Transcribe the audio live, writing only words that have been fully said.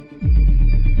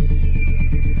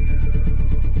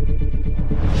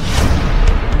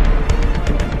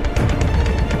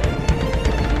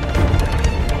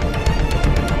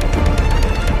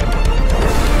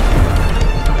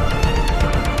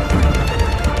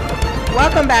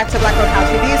Welcome back to Black Girl House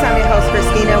Reviews. I'm your host,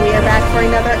 Christina. We are back for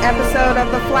another episode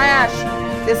of The Flash.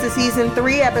 This is Season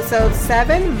 3, Episode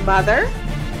 7, Mother.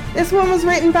 This one was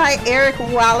written by Eric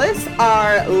Wallace,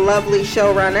 our lovely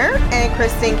showrunner, and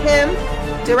Kristen Kim,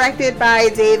 directed by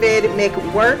David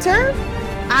McWhirter.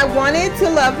 I wanted to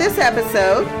love this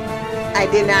episode. I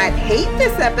did not hate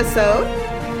this episode.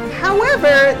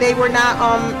 However, it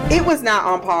was not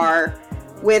on par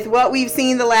with what we've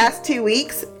seen the last 2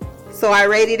 weeks. So I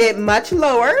rated it much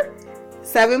lower,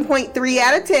 7.3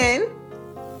 out of 10.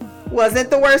 Wasn't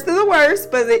the worst of the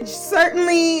worst, but it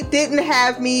certainly didn't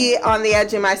have me on the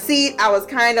edge of my seat. I was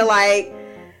kind of like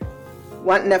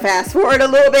wanting to fast forward a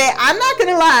little bit. I'm not going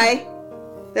to lie.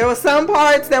 There were some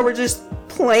parts that were just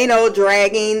plain old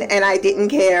dragging, and I didn't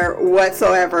care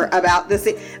whatsoever about the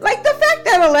scene. Like the fact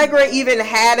that Allegra even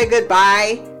had a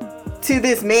goodbye to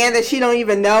this man that she don't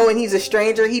even know, and he's a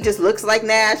stranger. He just looks like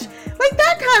Nash. Like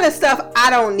that kind of stuff I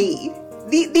don't need.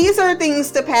 These are things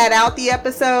to pad out the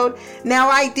episode. Now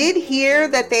I did hear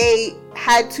that they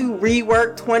had to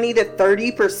rework 20 to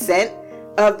 30%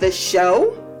 of the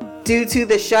show due to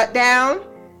the shutdown.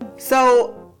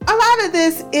 So a lot of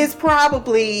this is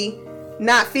probably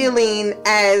not feeling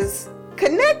as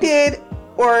connected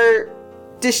or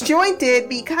disjointed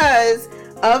because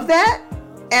of that.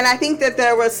 And I think that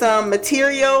there was some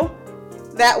material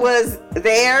that was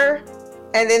there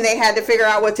and then they had to figure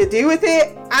out what to do with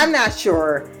it. I'm not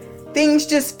sure. Things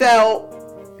just felt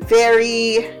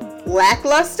very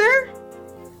lackluster.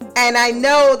 And I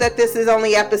know that this is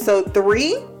only episode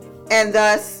 3 and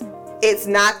thus it's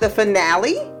not the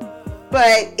finale,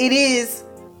 but it is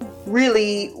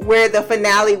really where the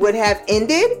finale would have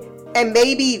ended. And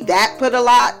maybe that put a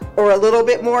lot or a little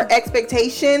bit more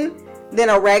expectation than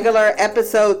a regular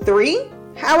episode 3.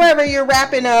 However, you're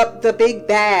wrapping up the big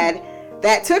bad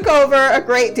that took over a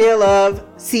great deal of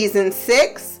season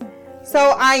 6.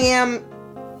 So I am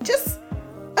just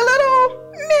a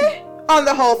little meh on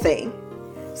the whole thing.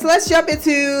 So let's jump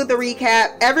into the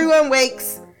recap. Everyone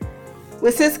wakes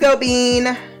with Cisco being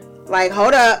like,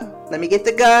 hold up, let me get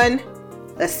the gun.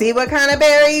 Let's see what kind of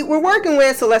Barry we're working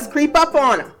with. So let's creep up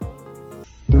on him.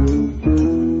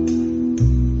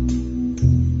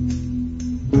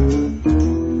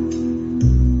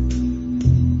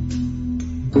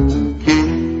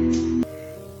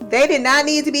 They did not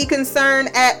need to be concerned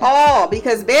at all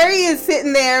because Barry is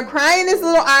sitting there crying his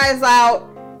little eyes out.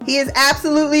 He is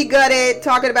absolutely gutted,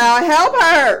 talking about help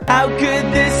her. How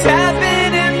could this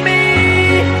happen to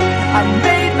me? I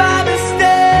made my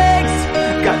mistakes,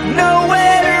 got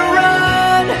nowhere to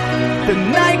run. The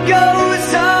night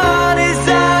goes on as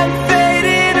I'm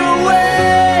fading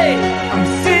away. I'm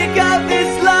sick of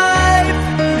this life,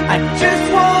 I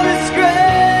just want to scream.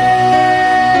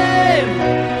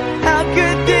 How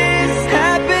could this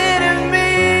happen to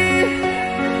me?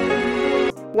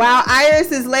 While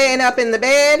Iris is laying up in the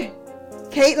bed,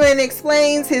 Caitlin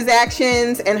explains his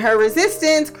actions and her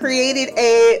resistance created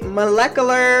a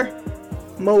molecular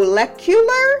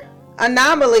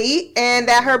anomaly and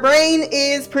that her brain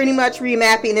is pretty much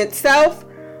remapping itself.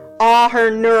 All her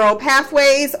neural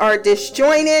pathways are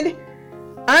disjointed.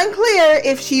 Unclear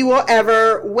if she will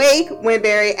ever wake when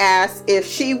Barry asks if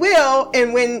she will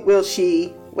and when will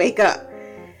she wake up.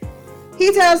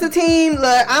 He tells the team,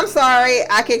 look, I'm sorry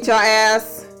I kicked your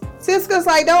ass. Cisco's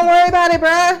like, don't worry about it,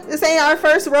 bruh. This ain't our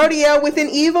first rodeo with an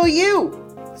evil you.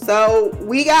 So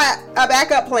we got a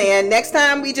backup plan. Next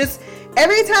time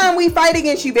every time we fight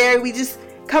against you, Barry, we just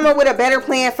come up with a better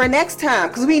plan for next time.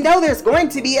 Because we know there's going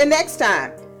to be a next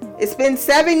time. It's been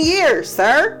 7 years,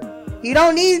 sir. You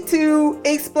don't need to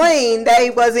explain that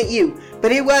it wasn't you.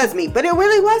 But it was me. But it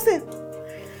really wasn't.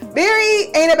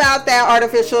 Barry ain't about that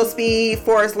artificial speed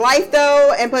for his life,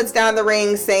 though, and puts down the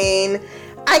ring saying,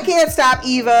 I can't stop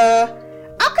Eva.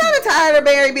 I'm kind of tired of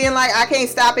Barry being like, I can't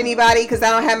stop anybody because I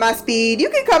don't have my speed.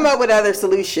 You can come up with other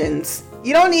solutions.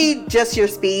 You don't need just your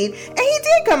speed. And he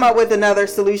did come up with another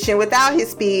solution without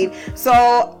his speed.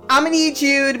 So I'm going to need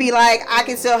you to be like, I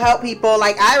can still help people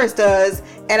like Iris does.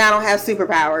 And I don't have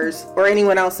superpowers or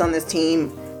anyone else on this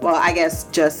team. Well, I guess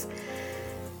just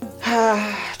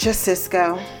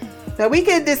Cisco. But we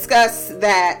could discuss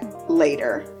that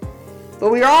later.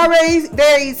 But we were already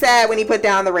very sad when he put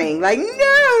down the ring. Like,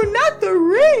 no, not the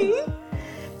ring.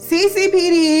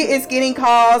 CCPD is getting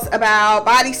calls about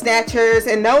body snatchers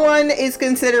and no one is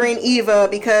considering Eva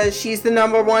because she's the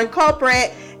 #1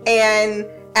 culprit. And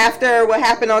after what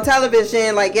happened on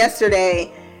television like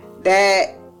yesterday,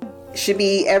 that should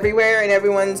be everywhere and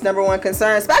everyone's #1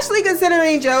 concern, especially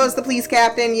considering Joe is the police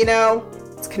captain, you know,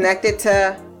 it's connected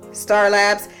to Star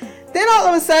Labs. Then all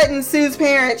of a sudden, Sue's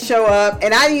parents show up,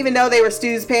 and I didn't even know they were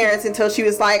Stu's parents until she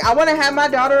was like, I want to have my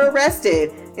daughter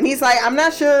arrested. And he's like, I'm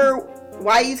not sure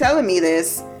why you telling me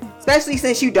this, especially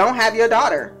since you don't have your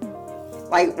daughter.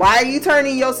 Like, why are you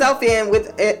turning yourself in with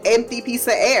an empty piece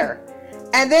of air?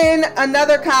 And then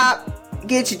another cop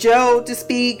gets Joe to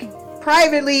speak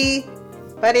privately,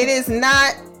 but it is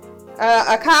not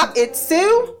a cop, it's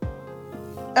Sue.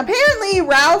 Apparently,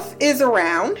 Ralph is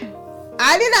around.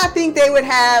 I did not think they would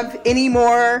have any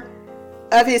more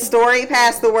of his story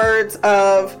past the words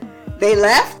of, they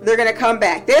left, they're gonna come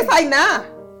back. They're like, nah,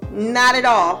 not at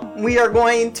all. We are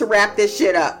going to wrap this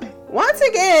shit up. Once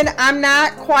again, I'm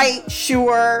not quite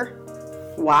sure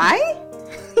why.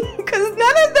 Because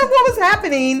none of what was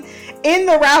happening in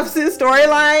the Ralph's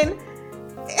storyline,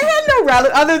 it had no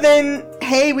relevance other than,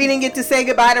 hey, we didn't get to say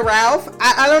goodbye to Ralph.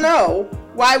 I don't know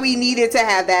why we needed to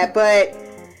have that, but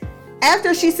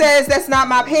after she says that's not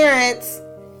my parents,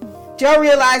 Joe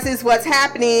realizes what's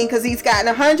happening because he's gotten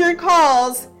 100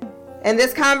 calls, and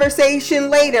this conversation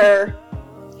later,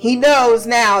 he knows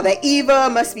now that Eva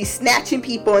must be snatching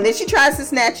people, and then she tries to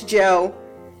snatch Joe.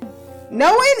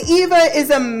 Knowing Eva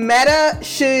is a meta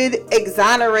should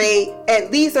exonerate at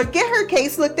least, or get her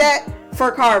case looked at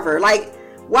for Carver. Like,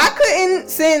 why couldn't,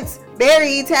 since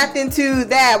Barry tapped into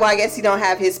that, well, I guess he don't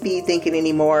have his speed thinking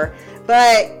anymore,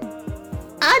 but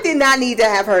I did not need to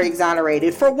have her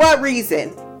exonerated. For what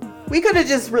reason? We could have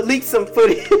just released some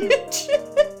footage.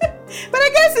 But I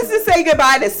guess it's to say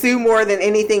goodbye to Sue more than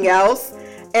anything else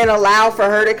and allow for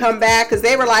her to come back, because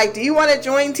they were like, do you want to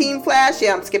join Team Flash?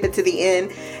 Yeah, I'm skipping to the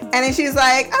end. And then she's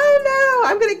like, oh no,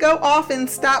 I'm going to go off and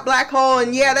stop Black Hole.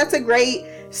 And yeah, that's a great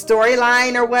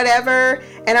storyline or whatever.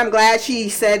 And I'm glad she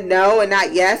said no and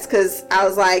not yes, because I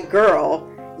was like, girl,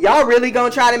 y'all really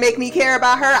gonna try to make me care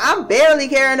about her? I'm barely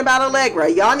caring about Allegra.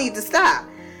 Y'all need to stop.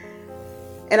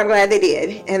 And I'm glad they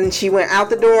did. And she went out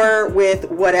the door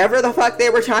with whatever the fuck they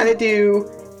were trying to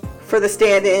do for the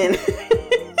stand-in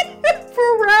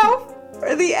for Ralph,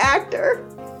 for the actor.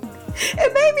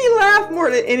 It made me laugh more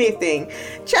than anything.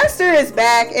 Chester is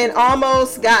back and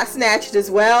almost got snatched as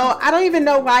well. I don't even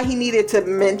know why he needed to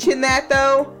mention that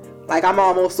though. Like, I'm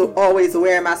almost always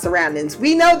aware of my surroundings.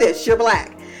 We know this, you're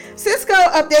black. Cisco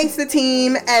updates the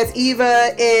team as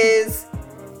Eva is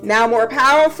now more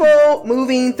powerful,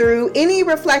 moving through any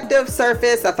reflective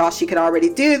surface. I thought she could already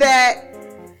do that.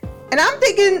 And I'm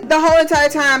thinking the whole entire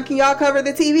time, can y'all cover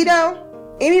the TV though?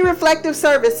 Any reflective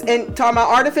surface, and talking about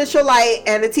artificial light,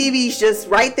 and the TV's just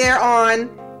right there on.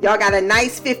 Y'all got a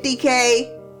nice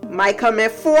 50K, might come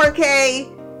in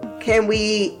 4K. Can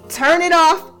we turn it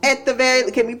off at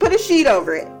the can we put a sheet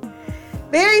over it?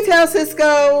 Barry tells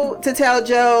Cisco to tell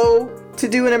Joe to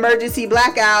do an emergency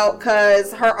blackout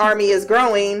because her army is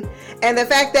growing. And the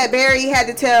fact that Barry had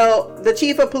to tell the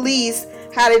chief of police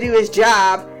how to do his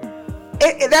job,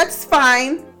 that's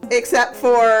fine, except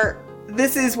for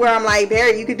this is where I'm like,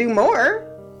 Barry, you could do more.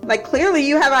 Like, clearly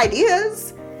you have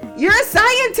ideas. You're a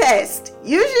scientist.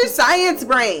 Use your science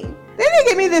brain. Then they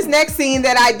give me this next scene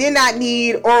that I did not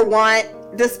need or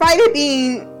want, despite it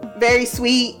being very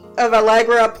sweet, of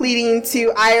Allegra pleading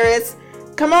to Iris,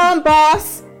 come on,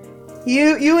 boss.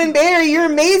 You and Barry, you're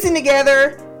amazing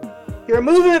together. You're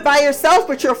moving it by yourself,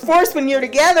 but you're forced when you're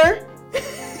together.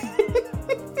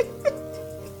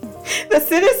 The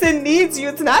citizen needs you.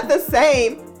 It's not the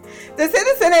same. The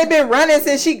citizen ain't been running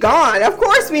since she gone. Of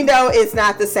course we know it's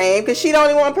not the same because she the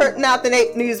only one putting out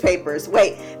the newspapers.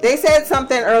 Wait, they said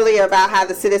something earlier about how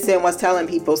the citizen was telling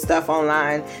people stuff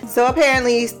online. So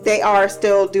apparently they are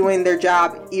still doing their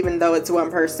job even though it's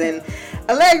one person.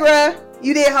 Allegra,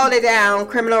 you did hold it down,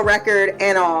 criminal record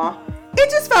and all. It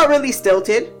just felt really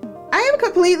stilted. I am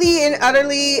completely and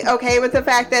utterly okay with the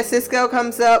fact that Cisco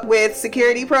comes up with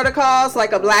security protocols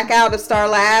like a blackout of Star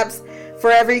Labs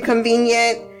for every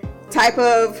convenient type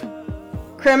of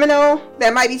criminal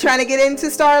that might be trying to get into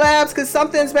Star Labs, because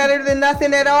something's better than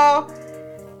nothing at all.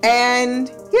 And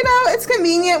you know, it's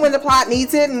convenient when the plot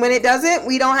needs it, and when it doesn't,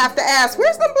 we don't have to ask,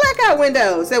 where's the blackout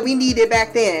windows that we needed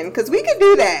back then? Because we could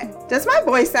do that. Does my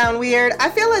voice sound weird? I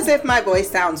feel as if my voice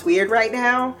sounds weird right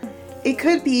now. It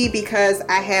could be because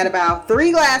I had about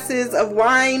 3 glasses of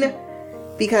wine,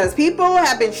 because people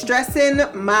have been stressing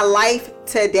my life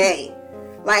today.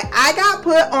 Like, I got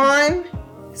put on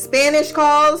Spanish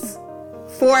calls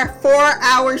for 4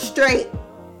 hours straight.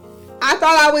 I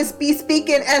thought I would be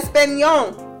speaking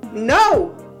Espanol.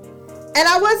 No. And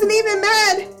I wasn't even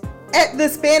mad at the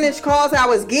Spanish calls I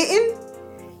was getting.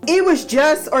 It was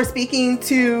just, or speaking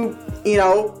to, you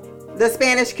know, the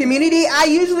Spanish community. I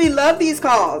usually love these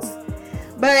calls.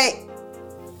 But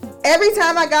every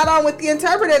time I got on with the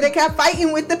interpreter, they kept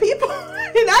fighting with the people.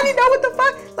 And I didn't know what the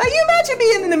fuck. Like, you imagine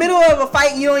being in the middle of a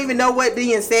fight and you don't even know what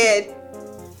being said.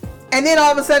 And then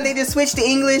all of a sudden they just switch to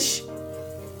English.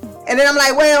 And then I'm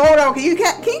like, well, hold on. Can you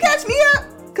catch me up?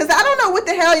 Because I don't know what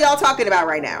the hell y'all talking about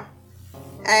right now.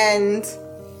 And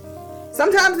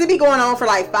sometimes they be going on for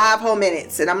like 5 whole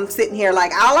minutes. And I'm sitting here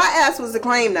like, all I asked was the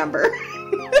claim number.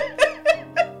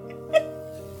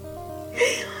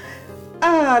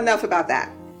 Enough about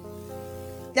that.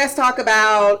 Let's talk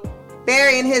about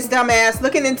Barry and his dumbass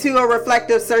looking into a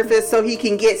reflective surface so he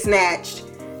can get snatched.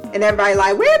 And everybody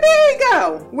like, where'd Barry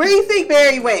go? Where do you think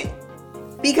Barry went?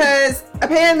 Because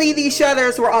apparently these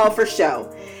shutters were all for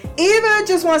show. Eva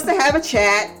just wants to have a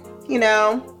chat, you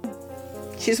know.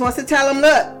 She just wants to tell him,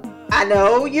 look, I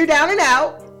know you're down and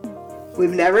out.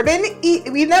 We've never been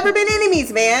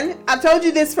enemies, man. I've told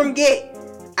you this from get.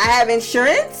 I have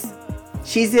insurance.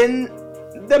 She's in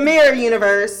the mirror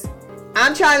universe.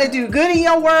 I'm trying to do good in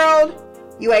your world.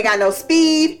 You ain't got no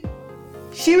speed.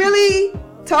 She really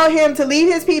told him to lead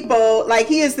his people like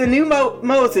he is the new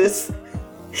Moses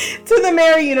to the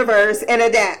mirror universe and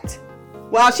adapt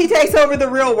while she takes over the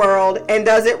real world and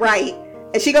does it right.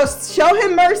 And she goes show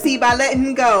him mercy by letting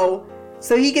him go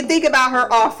so he can think about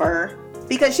her offer,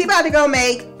 because she about to go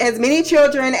make as many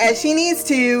children as she needs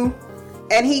to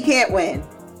and he can't win.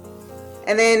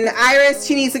 And then Iris,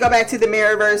 she needs to go back to the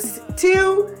Mirrorverse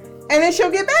too, and then she'll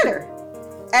get better.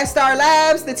 At Star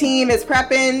Labs, the team is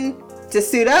prepping to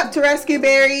suit up to rescue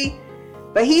Barry,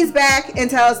 but he's back and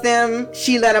tells them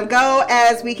she let him go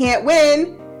as we can't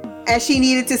win, and she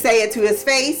needed to say it to his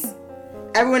face.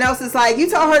 Everyone else is like, you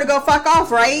told her to go fuck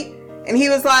off, right? And he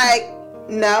was like,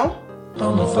 no.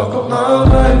 I'ma fuck up my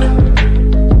life.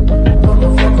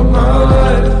 I'ma fuck up my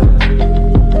life.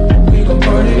 We gon'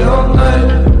 party all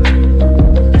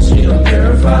night. She don't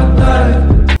care if I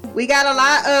die. We got a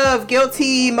lot of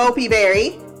guilty mopey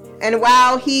Barry, and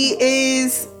while he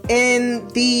is in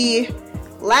the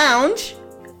lounge,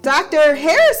 Dr.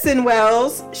 Harrison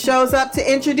Wells shows up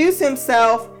to introduce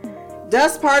himself,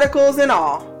 dust particles and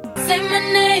all. Say my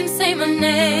name, say my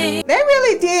name. They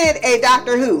really did a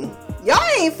Doctor Who. Y'all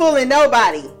ain't fooling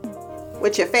nobody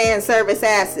with your fan service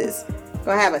asses.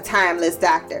 Gonna have a timeless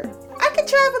doctor. I can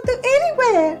travel through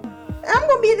anywhere. I'm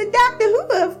gonna be the Doctor Who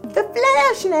of the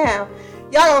Flash now.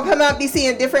 Y'all gonna come out and be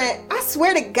seeing different. I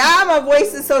swear to God, my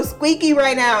voice is so squeaky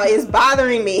right now. It's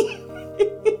bothering me.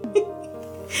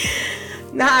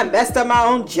 Nah, I messed up my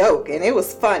own joke and it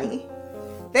was funny.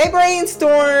 They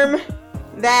brainstorm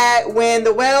that when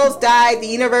the Wells died, the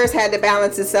universe had to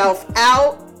balance itself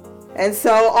out. And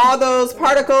so all those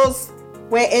particles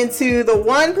went into the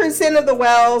 1% of the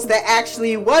Wells that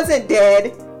actually wasn't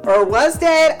dead or was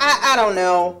dead. I don't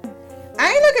know.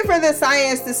 I ain't looking for the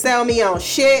science to sell me on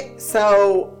shit,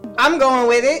 so I'm going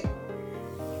with it.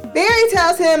 Barry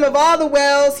tells him of all the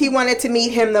Wells, he wanted to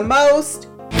meet him the most.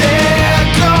 There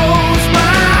goes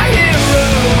my hero.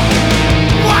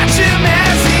 Watch him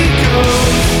as he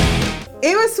goes.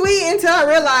 It was sweet until I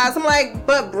realized, I'm like,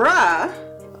 but bruh,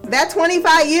 that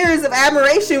 25 years of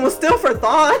admiration was still for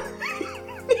Thawne.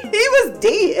 He was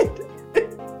dead.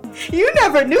 You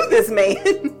never knew this man.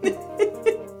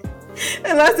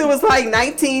 Unless it was like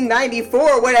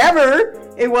 1994, whatever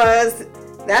it was.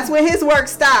 That's when his work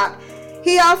stopped.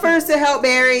 He offers to help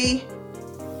Barry.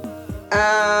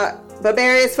 But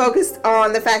Barry is focused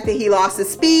on the fact that he lost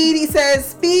his speed. He says,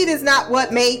 speed is not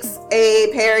what makes a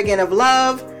paragon of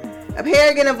love. A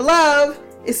paragon of love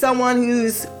is someone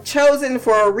who's chosen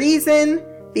for a reason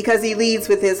because he leads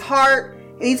with his heart,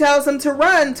 and he tells him to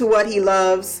run to what he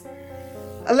loves.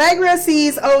 Allegra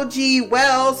sees OG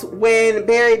Wells when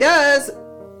Barry does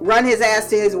run his ass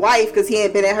to his wife because he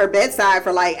ain't been at her bedside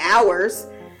for like hours.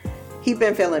 He's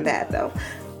been feeling bad though.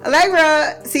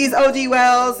 Allegra sees OG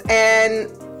Wells and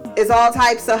is all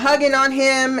types of hugging on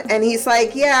him, and he's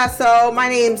like, yeah, so my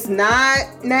name's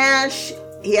not Nash.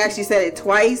 He actually said it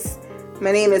twice.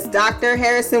 My name is Dr.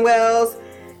 Harrison Wells.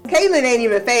 Caitlin ain't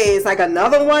even phased. Like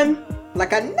another one?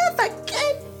 Like another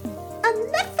kid?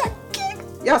 Another kid?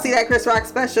 Y'all see that Chris Rock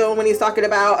special when he's talking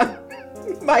about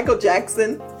Michael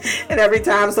Jackson? And every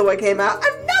time someone came out,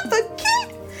 another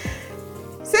kid?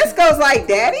 Cisco's like,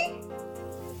 Daddy?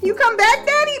 You come back,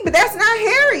 Daddy? But that's not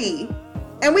Harry.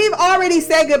 And we've already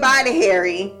said goodbye to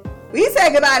Harry. We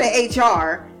said goodbye to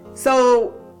HR.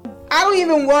 So I don't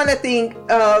even want to think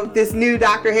of this new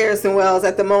Dr. Harrison Wells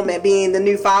at the moment being the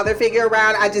new father figure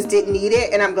around. I just didn't need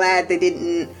it, and I'm glad they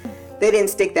didn't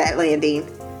stick that landing.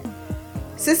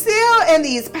 Cecile and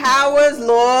these powers,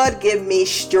 Lord, give me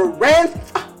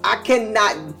strength. I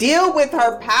cannot deal with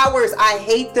her powers. I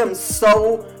hate them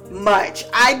so much.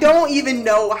 I don't even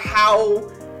know how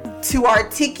to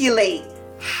articulate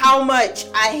how much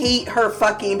I hate her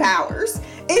fucking powers.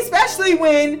 Especially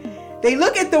when they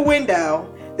look at the window.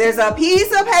 There's a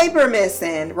piece of paper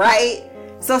missing, right?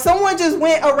 So someone just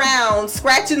went around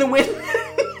scratching the window.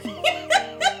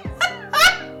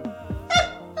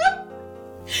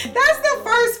 That's the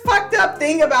first fucked up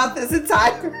thing about this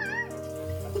entire...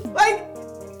 Like,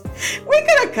 we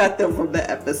could have cut them from the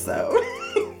episode,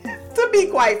 to be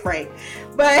quite frank.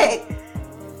 But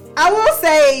I will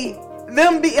say,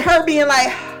 her being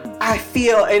like, I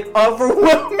feel an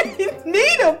overwhelming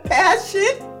need of passion,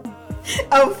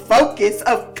 of focus,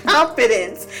 of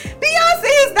confidence.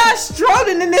 Beyonce is not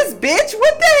strolling in this bitch.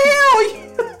 What the hell?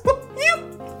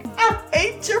 I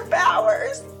hate your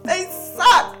powers. They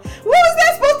suck. What was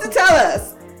that supposed to tell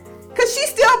us? Cause she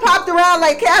still popped around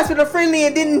like Casper the Friendly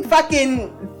and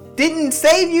didn't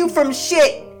save you from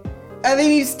shit. And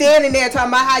then you standing there talking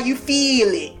about how you feel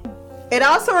it. It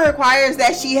also requires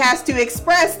that she has to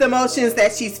express the emotions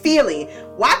that she's feeling.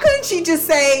 Why couldn't she just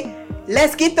say,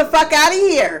 let's get the fuck out of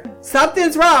here.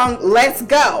 Something's wrong. Let's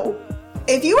go.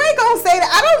 If you ain't gonna say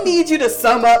that, I don't need you to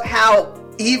sum up how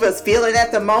Eva's feeling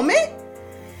at the moment.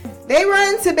 They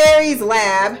run to Barry's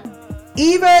lab.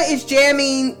 Eva is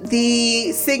jamming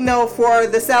the signal for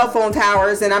the cell phone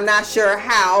towers, and I'm not sure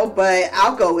how, but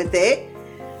I'll go with it.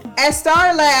 At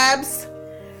Star Labs,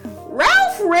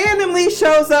 Ralph randomly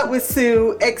shows up with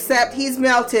Sue, except he's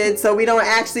melted, so we don't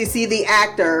actually see the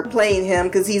actor playing him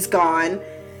because he's gone.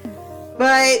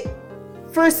 But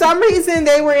for some reason,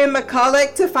 they were in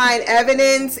McCulloch to find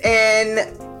evidence,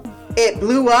 and it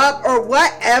blew up or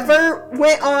whatever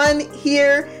went on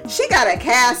here. She got a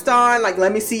cast on, like,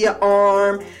 let me see your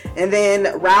arm, and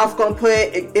then Ralph gonna put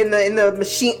it in the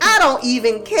machine. I don't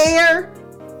even care.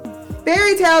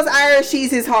 Barry tells Iris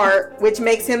she's his heart, which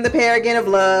makes him the paragon of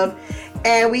love,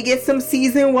 and we get some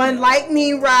season 1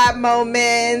 lightning rod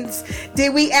moments.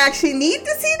 Did we actually need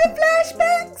to see the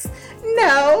flashbacks?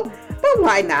 No, but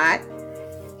why not?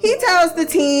 He tells the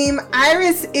team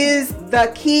Iris is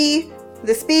the key.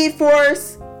 The Speed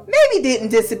Force maybe didn't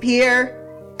disappear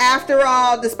after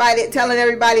all, despite it telling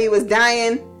everybody it was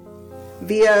dying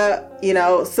via,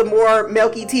 some more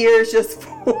milky tears just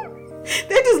for...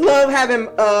 They just love having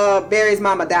Barry's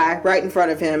mama die right in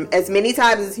front of him as many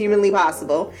times as humanly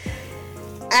possible.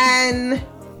 And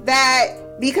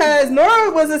that because Nora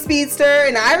was a speedster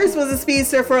and Iris was a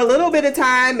speedster for a little bit of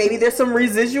time, maybe there's some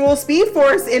residual Speed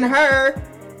Force in her,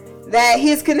 that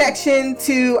his connection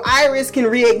to Iris can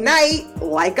reignite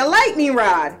like a lightning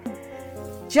rod.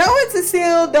 Joe and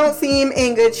Cecile don't seem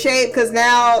in good shape because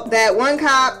now that one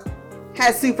cop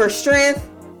has super strength,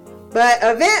 but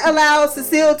Event allows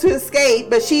Cecile to escape,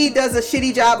 but she does a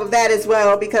shitty job of that as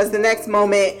well because the next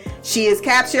moment she is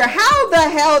captured. How the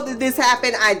hell did this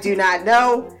happen? I do not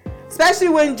know. Especially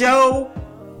when Joe,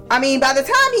 by the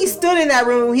time he stood in that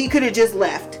room, he could have just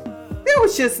left. There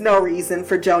was just no reason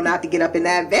for Joe not to get up in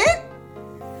that vent.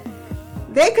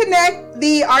 They connect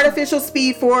the artificial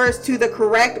Speed Force to the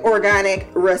correct organic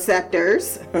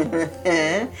receptors.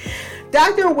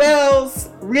 Dr. Wells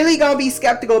really gonna be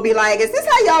skeptical, be like, is this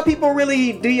how y'all people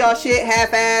really do y'all shit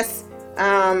half-ass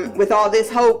with all this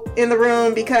hope in the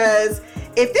room? Because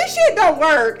if this shit don't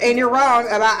work and you're wrong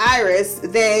about Iris,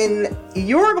 then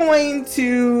you're going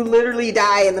to literally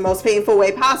die in the most painful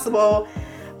way possible,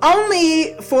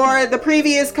 only for the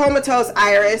previous comatose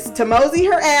Iris to mosey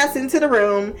her ass into the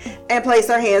room and place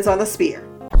her hands on the spear.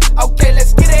 Okay,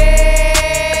 let's get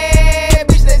it.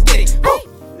 Bitch, let's get it.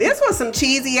 Woo. This was some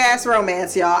cheesy ass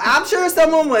romance, y'all. I'm sure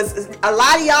a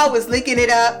lot of y'all was licking it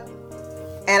up.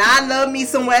 And I love me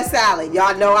some West Salad.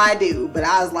 Y'all know I do. But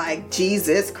I was like,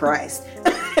 Jesus Christ.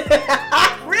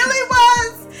 I really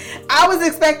was. I was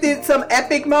expecting some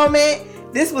epic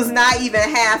moment. This was not even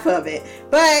half of it.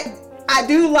 But I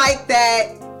do like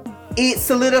that it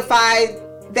solidified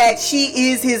that she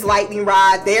is his lightning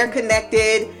rod. They're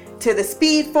connected to the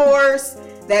Speed Force.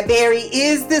 That Barry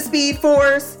is the Speed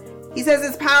Force. He says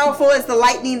it's powerful as the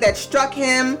lightning that struck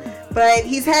him. But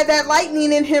he's had that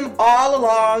lightning in him all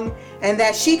along. And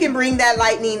that she can bring that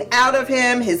lightning out of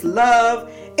him, his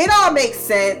love. It all makes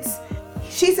sense.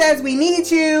 She says, we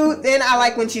need you. Then I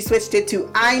like when she switched it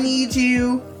to I need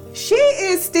you. She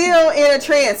is still in a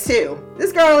trance too.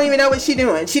 This girl don't even know what she's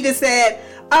doing. She just said,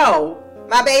 oh,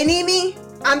 my baby need me?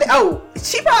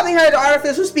 She probably heard the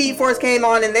artificial Speed Force came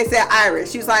on and they said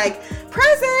Iris. She was like,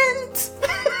 present.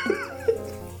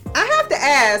 I have to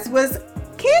ask, was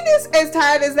Candace as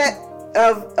tired as that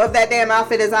of that damn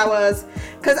outfit as I was?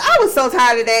 Because I was so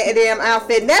tired of that damn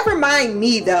outfit. Never mind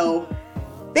me though.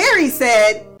 Barry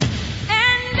said,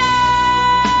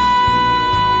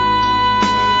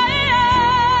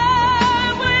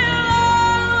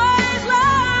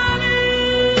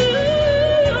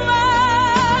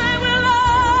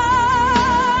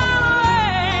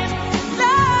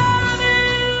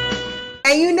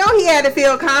 And you know he had to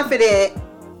feel confident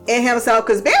in himself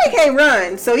because Barry can't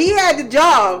run, so he had to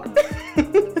jog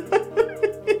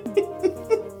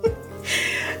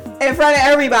in front of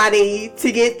everybody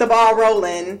to get the ball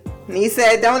rolling. And he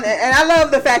said, don't, and I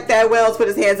love the fact that Wells put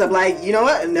his hands up like, you know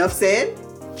what, enough said.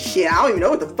 Shit, I don't even know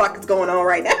what the fuck is going on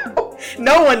right now.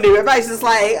 No one knew. Everybody's just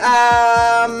like,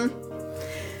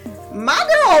 my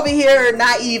girl over here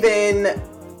not even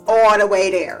on the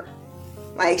way there.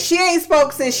 Like, she ain't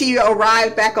spoke since she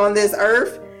arrived back on this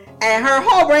earth, and her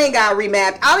whole brain got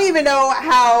remapped. I don't even know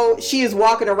how she is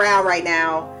walking around right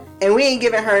now, and we ain't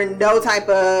giving her no type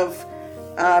of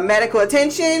medical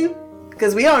attention,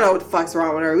 because we don't know what the fuck's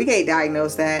wrong with her. We can't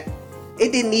diagnose that.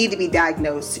 It didn't need to be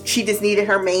diagnosed. She just needed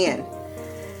her man.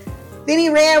 Then he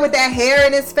ran with that hair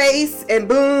in his face, and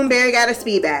boom, Barry got her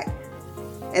speed back.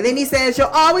 And then he says, you'll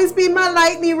always be my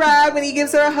lightning rod, when he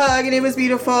gives her a hug, and it was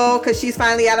beautiful because she's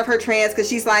finally out of her trance, because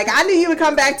she's like, I knew you would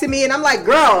come back to me. And I'm like,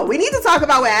 girl, we need to talk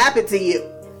about what happened to you.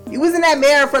 You was in that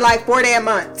mirror for like 4 damn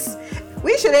months.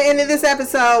 We should have ended this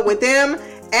episode with them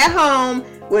at home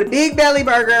with a big belly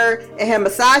burger and him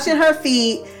massaging her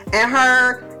feet and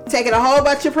her taking a whole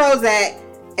bunch of Prozac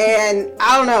and,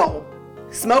 I don't know,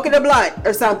 smoking a blunt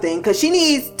or something, because she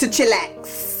needs to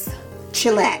chillax.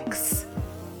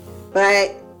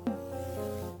 But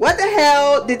what the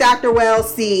hell did Dr.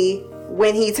 Wells see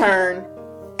when he turned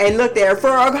and looked there for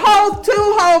a whole 2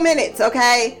 whole minutes,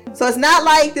 okay? So it's not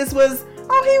like this was,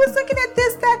 oh, he was looking at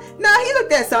this, that. No, he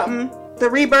looked at something. The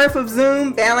rebirth of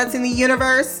Zoom, balancing the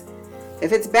universe.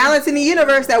 If it's balancing the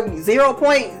universe, that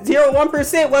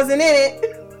 0.01% wasn't in it.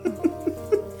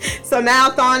 So now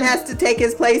Thawne has to take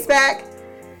his place back.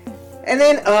 And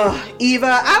then,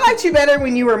 Eva, I liked you better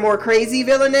when you were more crazy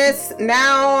villainous.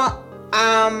 Now,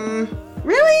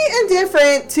 really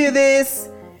indifferent to this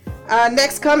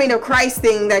next coming of Christ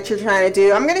thing that you're trying to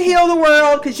do. I'm going to heal the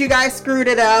world because you guys screwed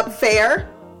it up. Fair.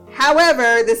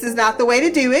 However, this is not the way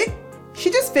to do it. She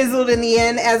just fizzled in the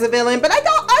end as a villain. But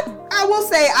I will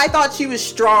say, I thought she was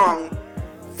strong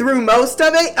through most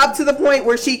of it, up to the point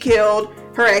where she killed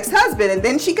her ex-husband. And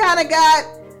then she kind of got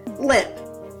limp.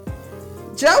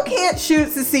 Joe can't shoot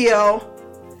Cecile.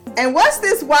 And what's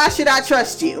this, why should I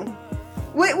trust you?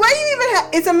 Why do you even have,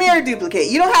 it's a mirror duplicate.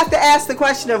 You don't have to ask the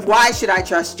question of why should I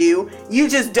trust you. You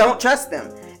just don't trust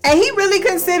them. And he really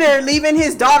considered leaving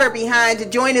his daughter behind to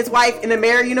join his wife in the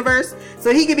mirror universe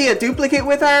so he could be a duplicate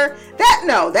with her.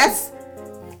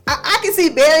 I can see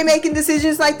Barry making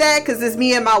decisions like that because it's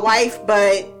me and my wife,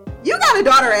 but you got a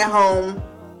daughter at home.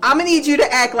 I'm gonna need you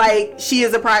to act like she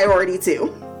is a priority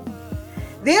too.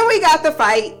 Then we got the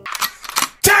fight.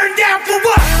 Turn down for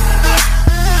what?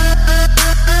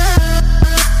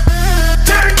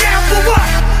 Turn down for what?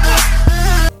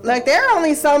 Look, there are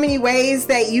only so many ways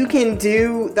that you can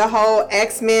do the whole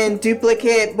X-Men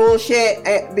duplicate bullshit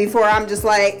before I'm just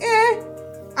like,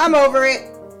 I'm over it.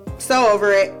 So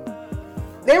over it.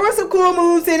 There were some cool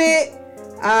moves in it.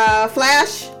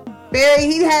 Flash, Barry,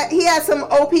 he had some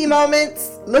OP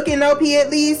moments, looking OP at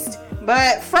least.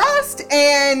 But Frost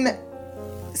and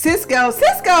Cisco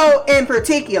in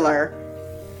particular,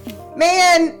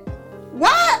 man,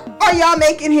 why are y'all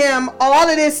making him all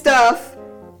of this stuff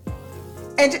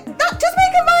and just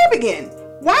make him vibe again?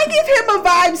 Why give him a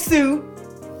vibe suit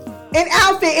and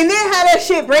outfit and then have that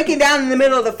shit breaking down in the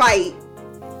middle of the fight?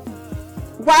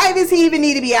 Why does he even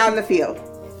need to be out in the field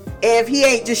if he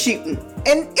ain't just shooting?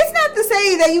 And it's not to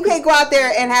say that you can't go out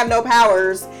there and have no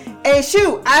powers and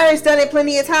shoot. Iris done it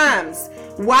plenty of times.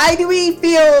 Why do we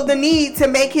feel the need to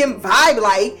make him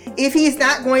vibe-like if he's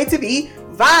not going to be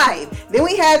vibe? Then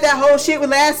we had that whole shit with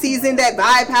last season that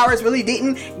vibe powers really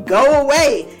didn't go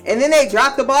away. And then they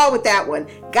dropped the ball with that one.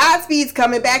 Godspeed's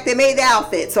coming back. They made the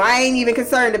outfit. So I ain't even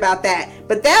concerned about that.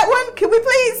 But that one, can we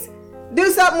please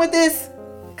do something with this?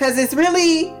 Because it's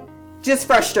really just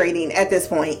frustrating at this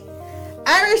point.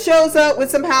 Iris shows up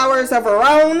with some powers of her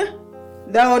own,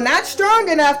 though not strong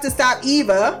enough to stop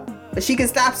Eva. But she can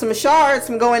stop some shards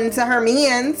from going into her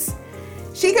mans.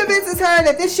 She convinces her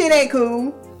that this shit ain't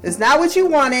cool. It's not what you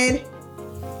wanted.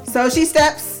 So she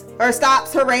stops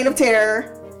her reign of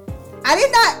terror. I did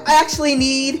not actually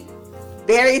need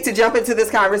Barry to jump into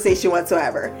this conversation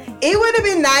whatsoever. It would have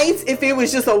been nice if it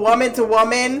was just a woman to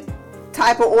woman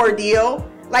type of ordeal.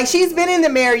 Like, she's been in the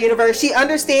mirror universe. She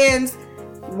understands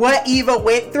what Eva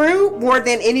went through more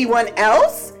than anyone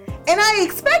else. And I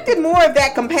expected more of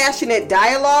that compassionate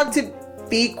dialogue, to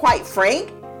be quite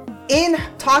frank, in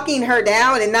talking her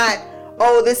down and not,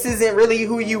 oh, this isn't really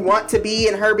who you want to be,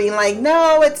 and her being like,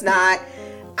 no, it's not.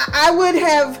 I would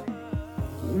have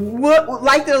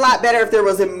liked it a lot better if there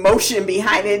was emotion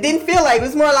behind it. It didn't feel like, it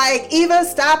was more like, Eva,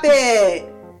 stop it.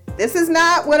 This is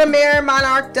not what a Mirror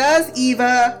Monarch does,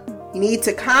 Eva. You need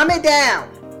to calm it down.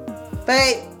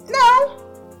 But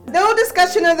no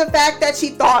discussion of the fact that she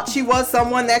thought she was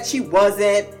someone that she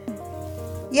wasn't.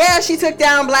 Yeah, she took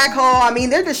down Black Hole. I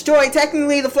mean, they're destroyed.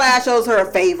 Technically, the Flash owes her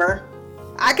a favor.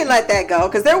 I can let that go.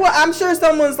 Because I'm sure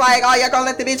someone's like, oh, y'all gonna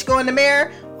let the bitch go in the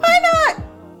mirror? Why not?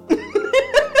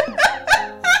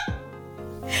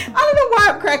 I don't know why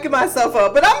I'm cracking myself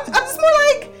up. But I'm just more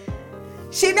like,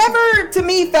 she never, to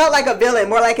me, felt like a villain.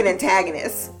 More like an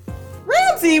antagonist.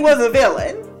 Ramsey was a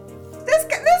villain. This,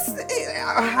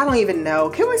 I don't even know.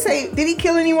 Can we say, did he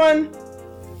kill anyone?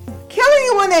 Kill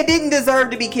anyone that didn't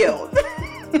deserve to be killed.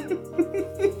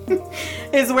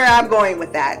 Is where I'm going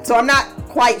with that. So I'm not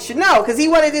quite sure. No, because he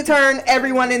wanted to turn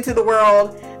everyone into the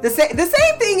world. The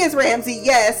same thing as Ramsey,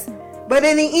 yes. But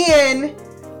in the end,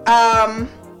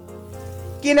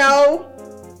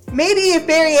 maybe if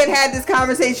Barry had this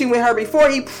conversation with her before,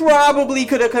 he probably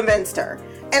could have convinced her.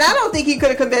 And I don't think he could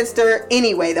have convinced her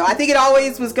anyway, though. I think it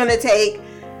always was going to take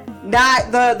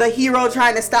not the hero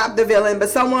trying to stop the villain, but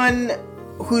someone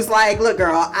who's like, look,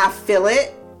 girl, I feel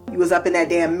it. You was up in that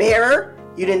damn mirror.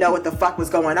 You didn't know what the fuck was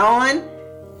going on.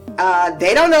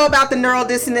 They don't know about the neural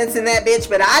dissonance in that bitch,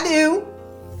 but I do.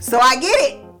 So I get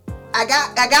it. I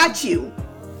got you.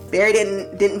 Barry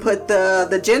didn't put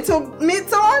the gentle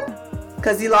mitts on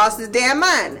because he lost his damn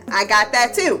mind. I got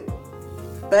that too.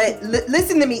 But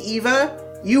listen to me, Eva.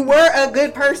 You were a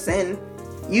good person.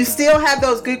 You still have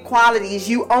those good qualities.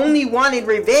 You only wanted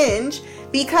revenge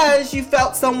because you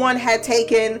felt someone had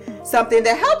taken something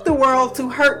to help the world to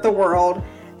hurt the world.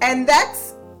 And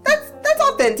that's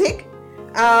authentic.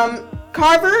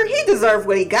 Carver, he deserved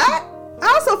what he got. I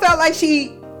also felt like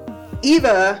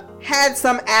Eva had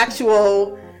some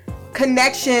actual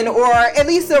connection, or at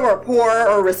least a rapport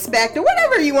or respect or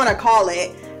whatever you want to call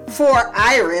it for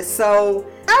Iris. So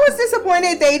I was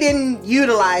disappointed they didn't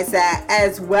utilize that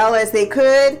as well as they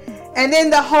could. And then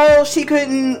the whole she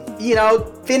couldn't,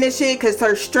 finish it because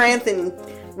her strength and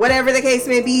whatever the case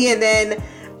may be. And then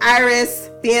Iris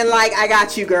being like, I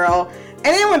got you, girl. And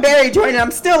then when Barry joined,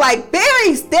 I'm still like,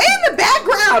 Barry, stay in the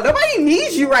background. Nobody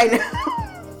needs you right now.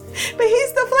 But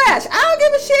he's the Flash. I don't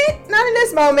give a shit. Not in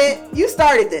this moment. You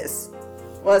started this.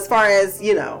 Well, as far as,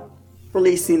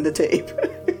 releasing the tape.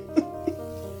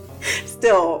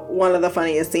 Still one of the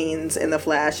funniest scenes in The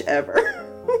Flash ever.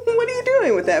 What are you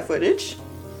doing with that footage?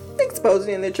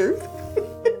 Exposing the truth.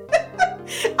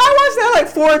 I watched that like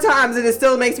 4 times and it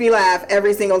still makes me laugh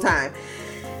every single time.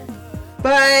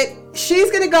 But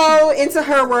she's gonna go into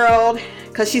her world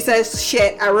because she says,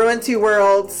 shit, I ruined 2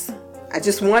 worlds. I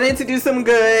just wanted to do some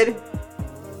good.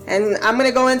 And I'm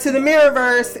gonna go into the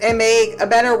Mirrorverse and make a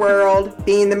better world,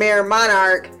 being the Mirror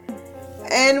Monarch.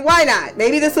 And why not?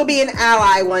 Maybe this will be an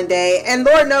ally one day. And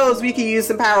Lord knows we could use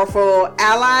some powerful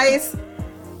allies.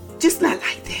 Just not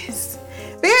like this.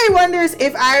 Barry wonders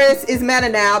if Iris is meta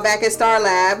now back at Star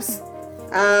Labs.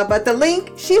 But the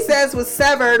link, she says, was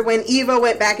severed when Eva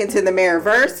went back into the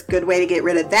Mirrorverse. Good way to get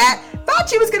rid of that. Thought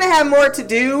she was going to have more to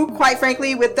do, quite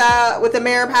frankly, with the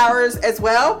mirror powers as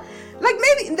well. Like,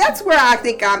 maybe that's where I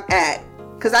think I'm at.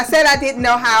 Because I said I didn't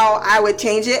know how I would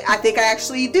change it. I think I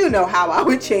actually do know how I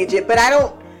would change it. But I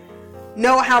don't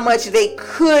know how much they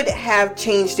could have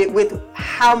changed it with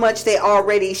how much they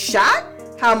already shot.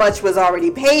 How much was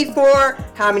already paid for.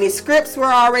 How many scripts were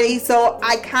already. So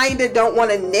I kind of don't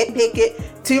want to nitpick it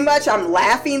too much. I'm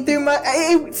laughing through much.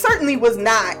 It certainly was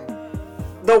not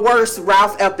the worst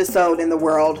Ralph episode in the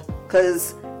world.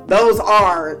 Because those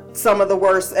are some of the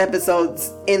worst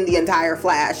episodes in the entire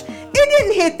Flash. It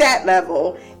didn't hit that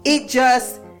level. It's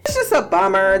just a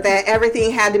bummer that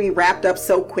everything had to be wrapped up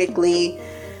so quickly.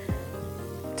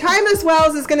 Timeless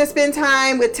Wells is going to spend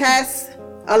time with Tess.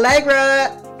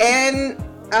 Allegra and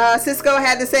Cisco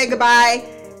had to say goodbye.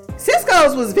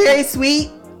 Cisco's was very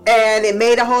sweet and it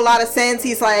made a whole lot of sense.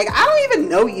 He's like, I don't even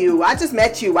know you. I just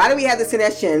met you. Why do we have this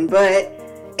connection? But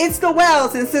it's the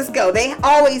Wells and Cisco. They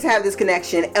always have this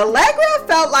connection. Allegra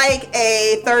felt like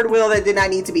a third wheel that did not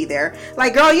need to be there.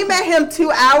 Like, girl, you met him 2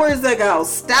 hours ago.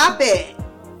 Stop it.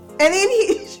 And then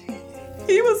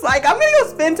he was like, I'm going to go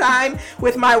spend time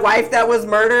with my wife that was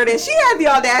murdered. And she had the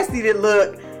audacity to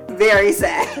look very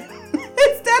sad.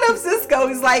 Instead of Cisco,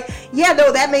 he's like, yeah,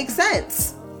 no, that makes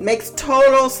sense. Makes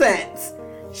total sense.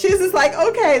 She's just like,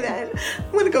 okay, then.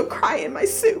 I'm going to go cry in my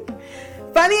soup.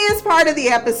 Funniest part of the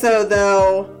episode,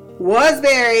 though, was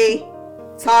Barry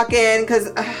talking, because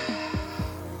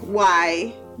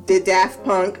why did Daft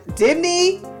Punk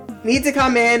Dibney need to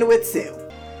come in with Sue?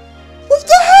 What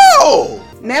the hell?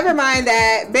 Never mind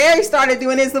that. Barry started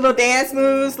doing his little dance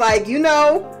moves, like,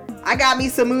 I got me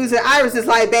some moves, and Iris is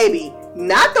like, baby,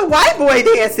 not the white boy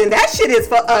dancing. That shit is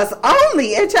for us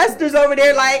only. And Chester's over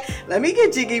there like, let me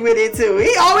get jiggy with it too.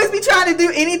 He always be trying to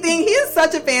do anything. He is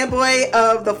such a fanboy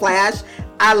of The Flash.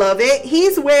 I love it.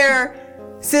 He's where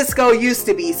Cisco used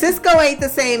to be. Cisco ain't the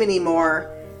same anymore.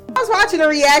 I was watching a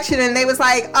reaction and they was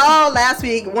like, oh, last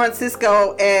week once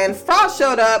Cisco and Frost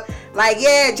showed up, like,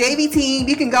 yeah, JV team,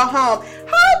 you can go home.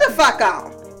 Hold the fuck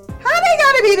on. How they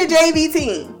gotta be the JV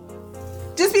team?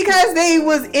 Just because they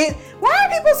was in, why are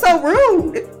people so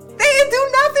rude? They didn't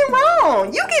do nothing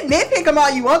wrong. You can nitpick them all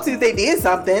you want to if they did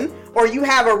something, or you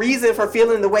have a reason for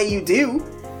feeling the way you do.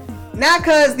 Not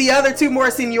because the other two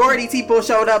more seniority people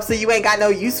showed up so you ain't got no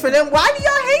use for them. Why do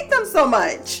y'all hate them so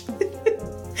much?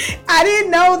 I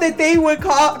didn't know that they would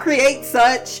create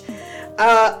such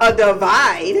a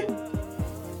divide.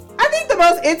 I think the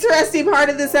most interesting part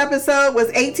of this episode was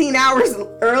 18 hours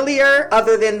earlier,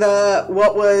 other than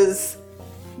what was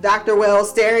Dr. Wells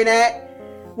staring at,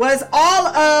 was all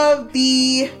of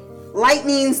the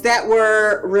lightnings that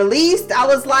were released. I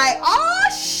was like, oh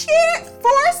shit,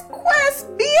 Force Quest,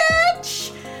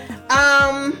 bitch.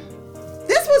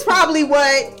 This was probably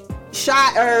what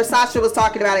Sasha was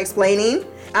talking about explaining.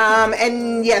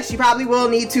 And yes, she probably will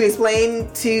need to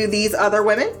explain to these other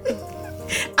women.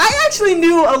 I actually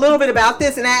knew a little bit about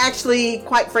this, and I actually,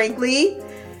 quite frankly,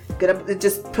 gonna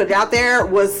just put it out there,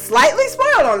 was slightly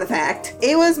spoiled on the fact.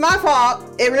 It was my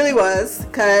fault. It really was,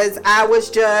 because I was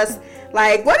just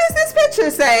like, what does this picture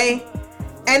say?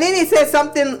 And then it said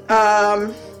something,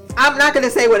 I'm not gonna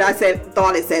say what I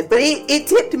thought it said, but it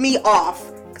tipped me off.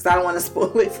 I don't want to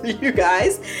spoil it for you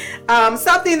guys.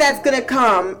 Something that's gonna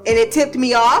come, and it tipped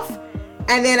me off,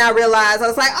 and then I realized, I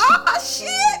was like, oh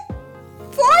shit,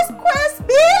 Force Quest,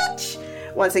 bitch.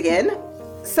 Once again,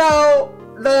 so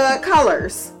the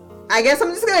colors, I guess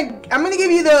I'm gonna give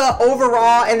you the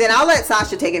overall, and then I'll let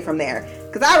Sasha take it from there,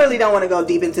 because I really don't want to go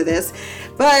deep into this.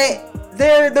 But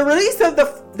the release of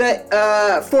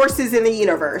the forces in the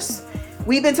universe.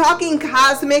 We've been talking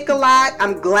cosmic a lot.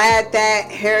 I'm glad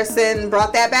that Harrison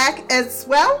brought that back as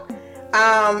well.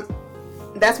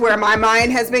 That's where my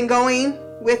mind has been going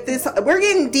with this. We're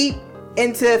getting deep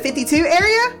into 52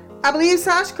 area, I believe,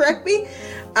 Sash, correct me.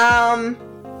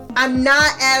 I'm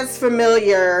not as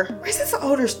familiar. Where's this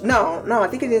older? No, I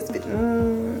think it is.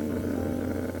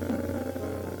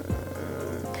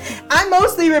 I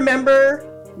mostly remember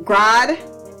Grodd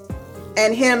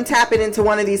and him tapping into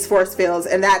one of these force fields,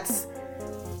 and I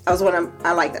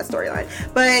like that storyline.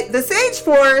 But the Sage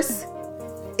Force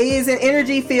is an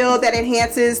energy field that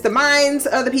enhances the minds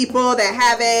of the people that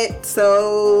have it.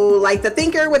 So, like the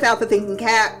Thinker without the thinking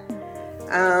cap.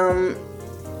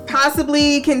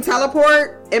 Possibly can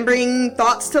teleport and bring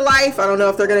thoughts to life. I don't know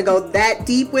if they're going to go that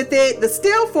deep with it. The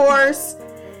Still Force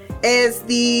is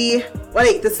the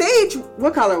Sage.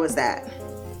 What color was that?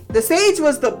 The Sage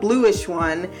was the bluish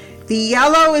one. The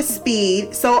yellow is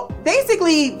speed. So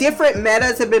basically different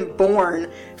metas have been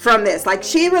born from this. Like,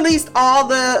 she released all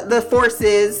the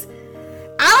forces.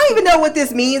 I don't even know what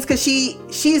this means, because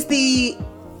she's the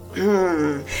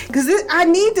because I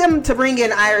need them to bring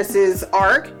in Iris's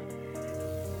arc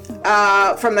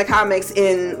from the comics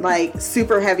in like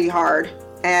super heavy hard,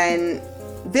 and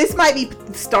this might be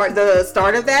the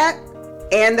start of that.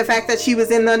 And the fact that she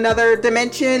was in another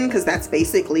dimension, because that's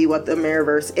basically what the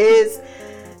Mirrorverse is.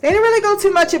 They didn't really go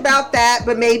too much about that,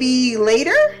 but maybe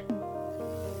later?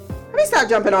 Let me stop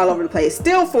jumping all over the place.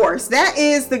 Still Force. That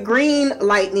is the green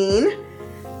lightning.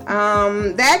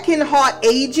 That can halt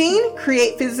aging,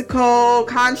 create physical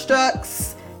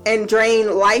constructs, and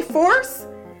drain life force.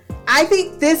 I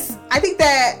think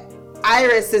that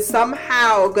Iris is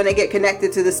somehow going to get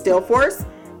connected to the Still Force.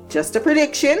 Just a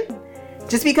prediction.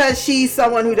 Just because she's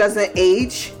someone who doesn't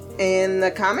age in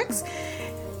the comics.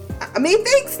 I mean,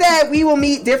 thinks that we will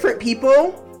meet different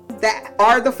people that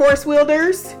are the Force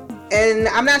wielders, and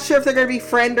I'm not sure if they're going to be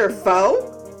friend or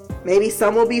foe. Maybe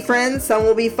some will be friends, some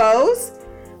will be foes.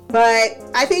 But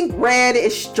I think red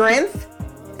is strength,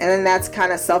 and then that's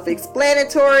kind of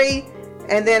self-explanatory.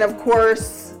 And then, of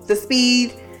course, the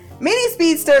speed. Many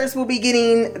speedsters will be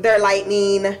getting their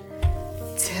lightning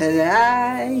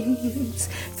tonight.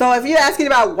 So if you're asking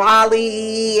about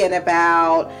Wally and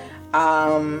about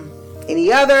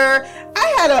any other,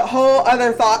 I had a whole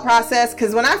other thought process,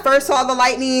 because when I first saw the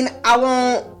lightning, I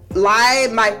won't lie,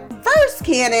 my first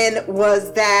canon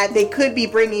was that they could be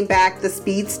bringing back the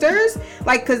speedsters,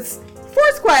 like, because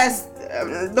Force Quest,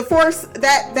 the Force,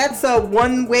 that's a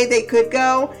one way they could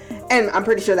go, and I'm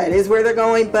pretty sure that is where they're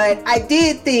going. But I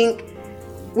did think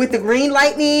with the green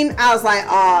lightning, I was like,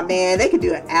 oh man, they could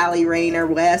do an Allie Rayner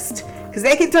West, because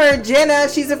they could turn Jenna,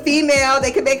 she's a female,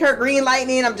 they could make her green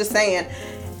lightning. I'm just saying.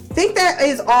 think that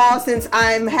is all, since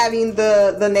I'm having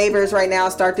the neighbors right now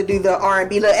start to do the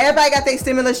R&B. Look, everybody got their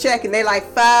stimulus check and they're like,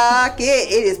 fuck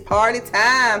it is party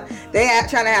time. They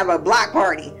trying to have a block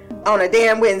party on a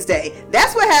damn Wednesday.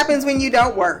 That's what happens when you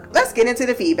don't work. Let's get into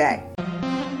the feedback.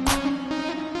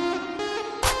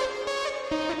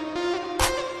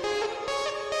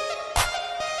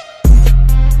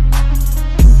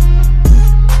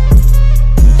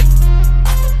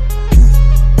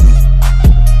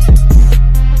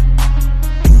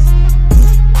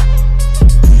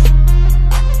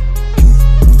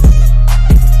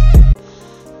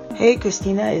 Hey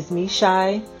Christina, it's me,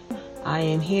 Shy. I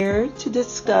am here to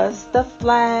discuss The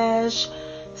Flash,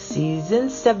 Season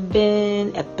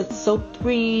 7, Episode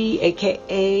 3,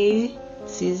 aka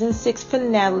Season 6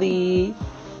 finale.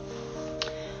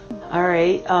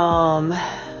 Alright,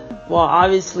 well,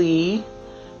 obviously,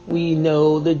 we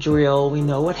know the drill. We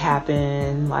know what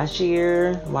happened last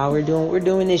year, why we're doing what we're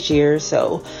doing this year,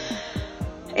 so...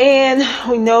 And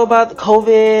we know about the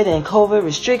COVID and COVID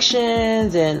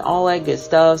restrictions and all that good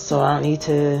stuff, so I don't need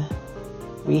to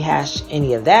rehash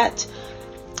any of that.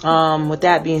 With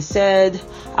that being said,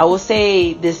 I will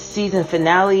say this season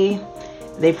finale,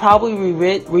 they probably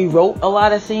rewrote a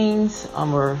lot of things,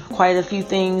 or quite a few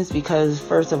things, because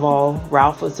first of all,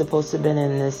 Ralph was supposed to have been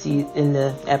in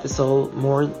the episode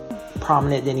more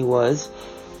prominent than he was,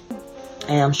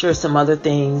 and I'm sure some other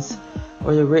things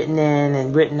were written in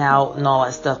and written out and all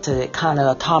that stuff to kind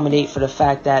of accommodate for the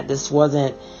fact that this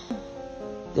wasn't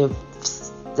the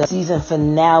season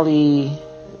finale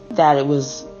that it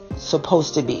was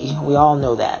supposed to be. We all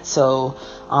know that. So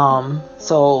on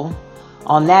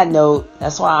that note,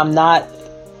 that's why I'm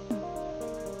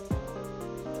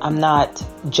not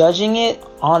judging it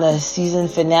on a season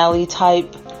finale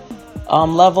type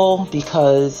level,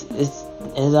 because it's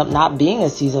ended up not being a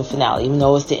season finale, even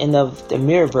though it's the end of the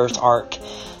Mirrorverse arc.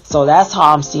 So that's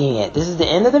how I'm seeing it. This is the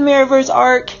end of the Mirrorverse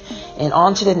arc, and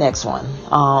on to the next one.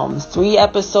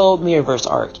 3-episode Mirrorverse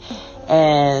arc,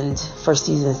 and for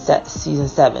season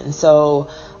 7. So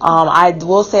I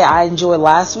will say I enjoyed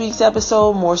last week's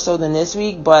episode more so than this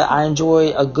week, but I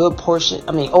enjoyed a good portion.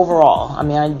 Overall, I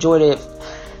enjoyed it.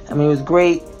 It was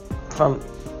great from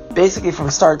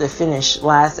start to finish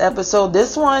last episode.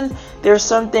 This one, there's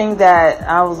something that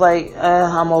I was like,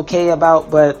 I'm okay about,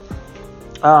 but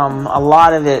a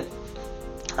lot of it,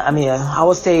 I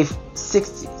would say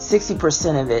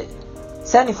 60% of it,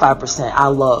 75% I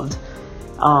loved.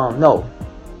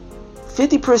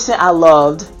 50% I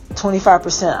loved,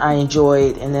 25% I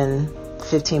enjoyed, and then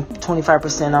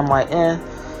 25% I'm like, it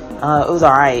was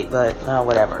alright, but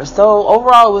whatever. So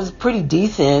overall it was pretty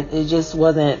decent. It just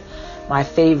wasn't my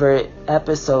favorite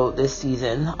episode this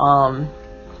season.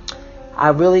 I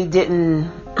really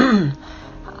didn't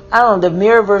the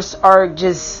Mirrorverse arc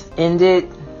just ended.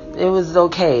 It was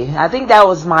okay. I think that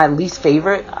was my least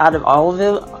favorite out of all of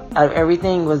it. Out of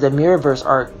everything was the Mirrorverse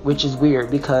arc, which is weird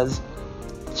because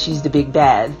she's the big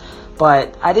bad.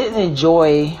 But I didn't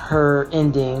enjoy her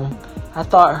ending. I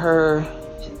just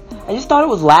thought it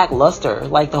was lackluster.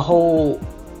 Like the whole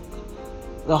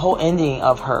ending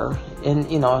of her, and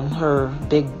her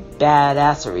big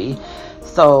badassery.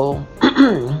 So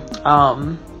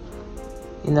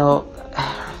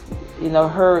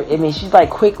her, she's like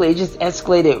quickly, it just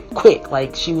escalated quick.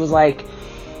 Like she was like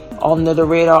under the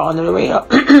radar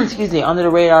excuse me, under the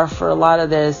radar for a lot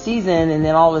of the season, and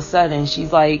then all of a sudden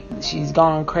she's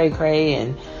gone cray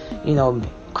and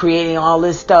creating all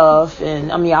this stuff.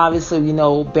 And obviously we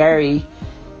know Barry,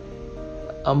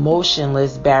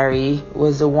 emotionless Barry,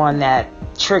 was the one that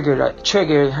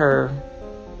triggered her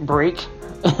break,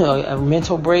 a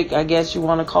mental break, I guess you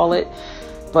want to call it.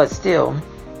 But still,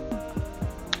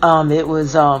 it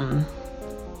was then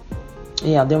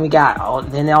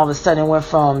all of a sudden it went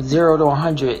from 0 to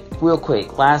 100 real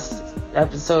quick. Last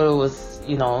episode was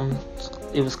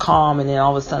it was calm, and then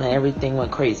all of a sudden everything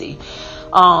went crazy.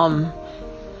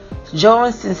 Joe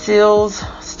and Cecile's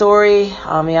story,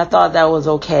 I thought that was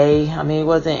okay. It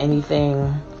wasn't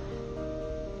anything,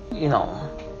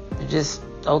 just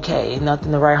okay,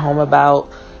 nothing to write home about.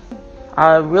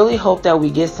 I really hope that we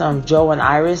get some Joe and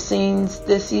Iris scenes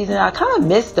this season. I kind of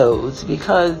miss those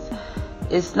because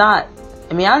it's not,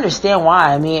 I understand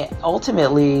why.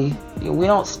 Ultimately, we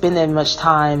don't spend that much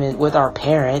time with our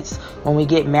parents when we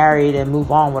get married and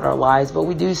move on with our lives, but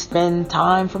we do spend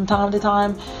time from time to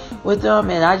time with them,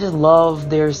 and I just love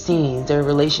their scenes, their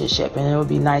relationship, and it would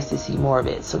be nice to see more of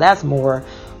it. So that's more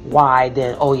why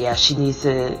than, she needs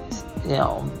to,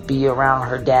 be around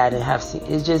her dad and have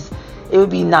scenes. It would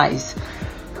be nice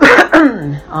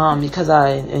because I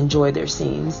enjoy their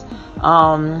scenes.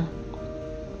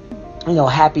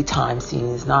 happy time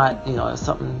scenes, not,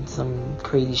 some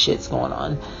crazy shit's going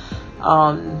on.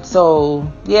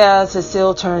 So yeah,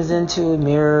 Cecile turns into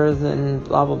mirrors and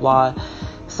blah blah blah.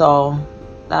 So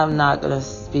I'm not gonna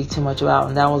speak too much about it,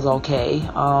 and that was okay.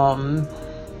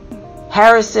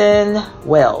 Harrison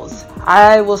Wells,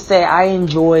 I will say I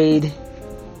enjoyed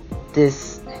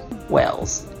this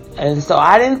Wells, and so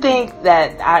I didn't think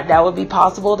that that would be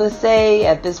possible to say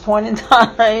at this point in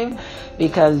time,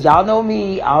 because y'all know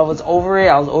me, I was over it.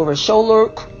 I was over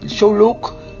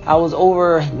Sherlock. I was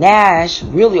over Nash,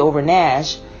 really over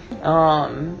Nash,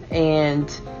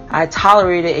 and I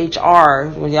tolerated HR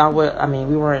when y'all were. I mean,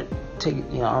 we weren't,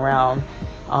 around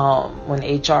when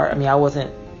HR. I mean, I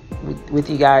wasn't with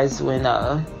you guys when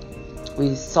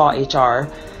we saw HR,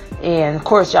 and of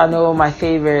course, y'all know my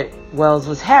favorite Wells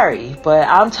was Harry. But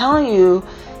I'm telling you,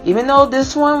 even though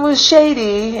this one was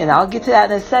shady, and I'll get to that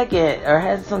in a second, or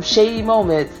had some shady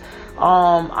moments.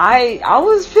 I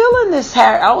was feeling this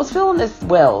I was feeling this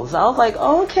Wells. I was like,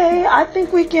 okay, I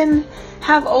think we can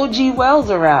have OG Wells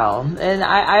around, and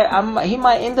he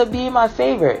might end up being my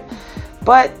favorite.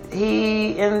 But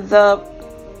he ends up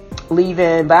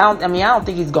leaving. But I don't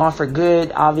think he's gone for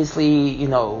good. Obviously,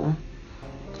 he'll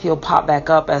pop back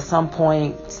up at some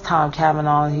point. It's Tom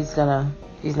Cavanaugh. He's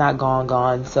not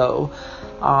gone. So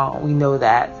we know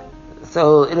that.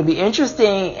 So it'll be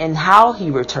interesting in how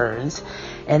he returns.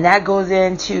 And that goes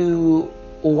into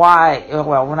why,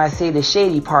 when I say the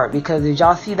shady part, because did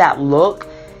y'all see that look?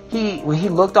 When he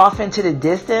looked off into the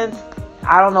distance,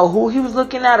 I don't know who he was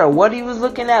looking at or what he was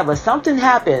looking at, but something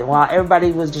happened while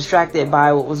everybody was distracted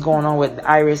by what was going on with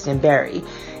Iris and Barry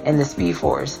and the Speed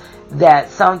Force.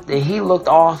 He looked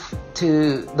off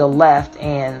to the left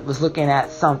and was looking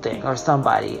at something or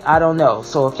somebody. I don't know.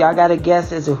 So if y'all got a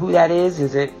guess as to who that is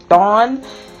it Dawn?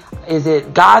 Is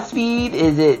it Godspeed?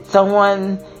 Is it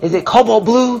someone? Is it Cobalt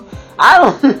Blue? I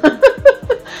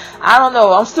don't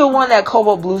know. I'm still on that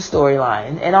Cobalt Blue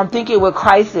storyline. And I'm thinking with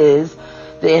Crisis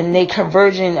and the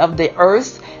conversion of the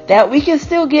Earths, that we can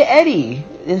still get Eddie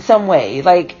in some way.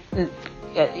 Like,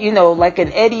 like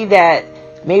an Eddie that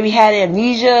maybe had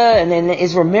amnesia and then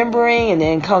is remembering and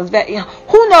then comes back.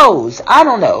 Who knows? I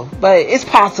don't know. But it's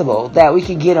possible that we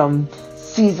could get him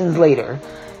seasons later.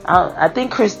 I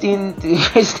think Christina,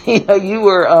 you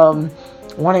were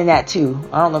wanting that too.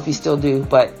 I don't know if you still do,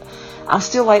 but I'm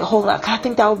still like holding up. I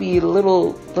think that would be a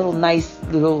little nice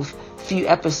little few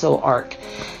episode arc.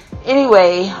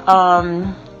 Anyway,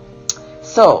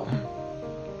 so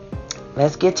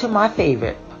let's get to my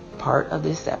favorite part of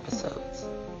this episode.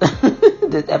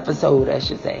 This episode, I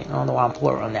should say. I don't know why I'm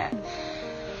plural on that.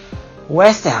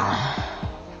 West Allen,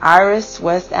 Iris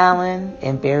West Allen,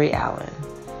 and Barry Allen.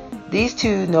 These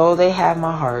two know they have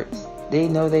my heart. They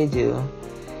know they do.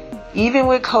 Even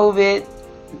with COVID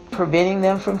preventing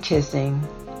them from kissing,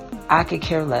 I could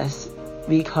care less,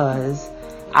 because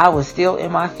I was still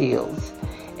in my feels,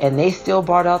 and they still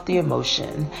brought out the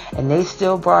emotion, and they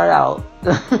still brought out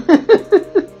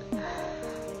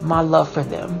my love for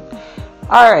them.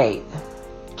 Alright,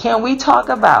 can we talk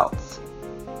about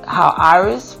how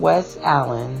Iris West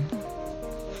Allen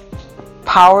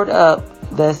powered up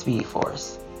the Speed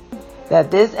Force?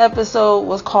 That this episode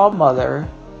was called Mother,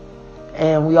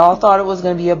 and we all thought it was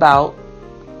going to be about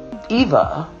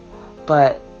Eva,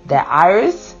 but that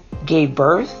Iris gave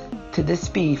birth to the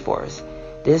Speed Force.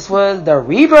 This was the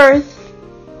rebirth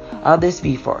of the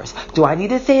Speed Force. Do I need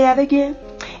to say that again?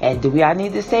 And do I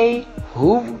need to say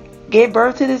who gave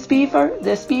birth to the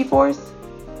Speed Force?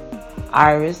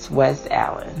 Iris West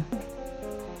Allen.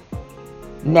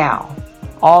 Now,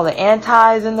 all the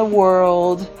antis in the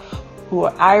world who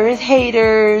are Iris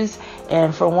haters,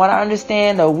 and from what I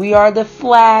understand, the We Are the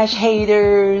Flash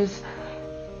haters,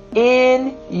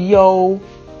 in your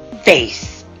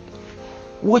face.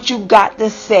 What you got to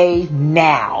say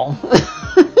now?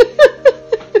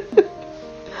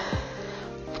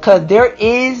 Because there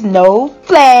is no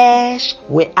Flash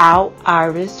without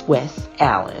Iris West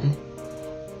Allen.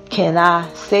 Can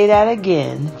I say that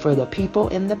again for the people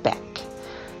in the back?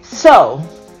 So,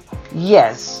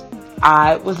 yes,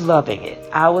 I was loving it.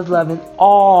 I was loving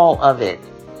all of it.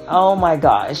 Oh my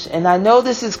gosh. And I know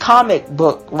this is comic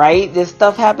book, right? This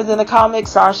stuff happens in the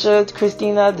comics. Sasha,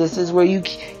 Christina, this is where you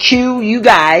cue you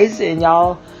guys, and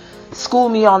y'all school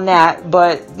me on that.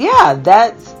 But yeah,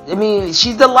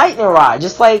 she's the lightning rod,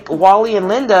 just like Wally and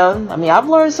Linda. I've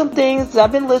learned some things.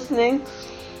 I've been listening.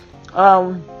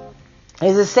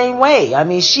 It's the same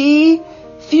way. She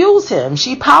fuels him.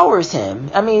 She powers him.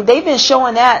 I mean, they've been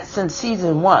showing that since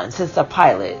season 1, since the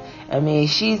pilot. I mean,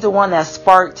 she's the one that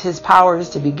sparked his powers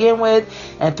to begin with.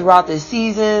 And throughout the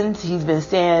seasons, he's been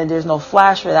saying, there's no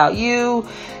Flash without you.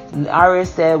 And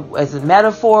Iris said, as a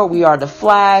metaphor, we are the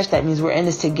Flash. That means we're in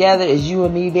this together. It's you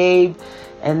and me, babe.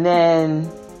 And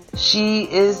then she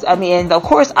is, I mean, and of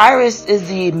course, Iris is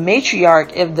the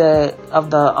matriarch of the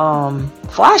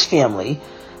Flash family.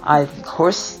 Of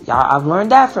course, I've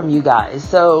learned that from you guys.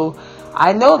 So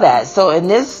I know that. So in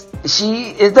this, she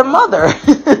is the mother.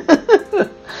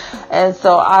 And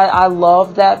so I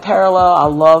love that parallel. I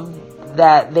love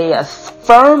that they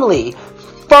firmly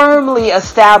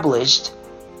established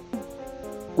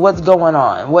what's going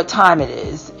on, what time it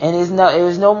is. And it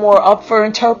was no more up for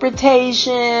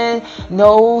interpretation.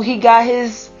 No, he got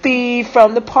his speed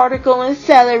from the particle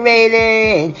accelerator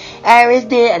and Iris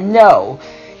did. No,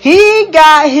 he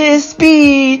got his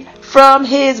speed from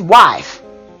his wife.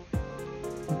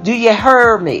 Do you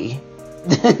hear me?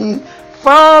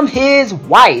 From his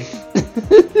wife.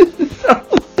 So,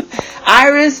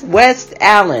 Iris West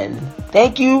Allen.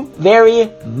 Thank you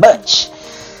very much.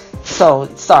 So,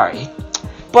 sorry.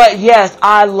 But yes,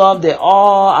 I loved it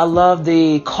all. I love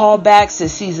the callbacks to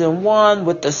season 1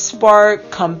 with the spark.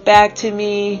 Come back to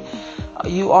me.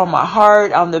 You are my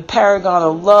heart. I'm the paragon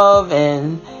of love.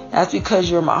 And that's because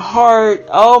you're my heart.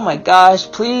 Oh my gosh.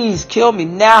 Please kill me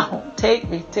now. Take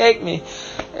me.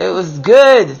 It was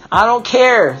good. I don't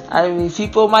care. I mean,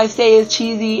 people might say it's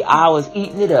cheesy. I was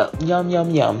eating it up. Yum, yum,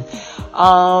 yum.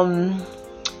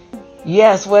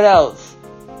 Yes, what else?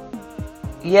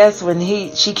 Yes, when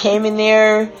she came in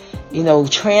there,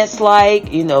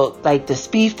 trance-like, like the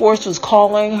Speed Force was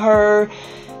calling her.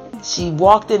 She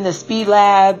walked in the Speed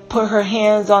Lab, put her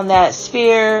hands on that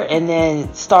sphere, and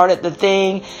then started the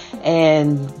thing.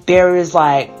 And Barry's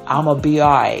like, I'm gonna be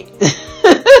alright.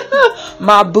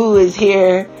 My boo is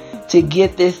here to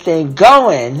get this thing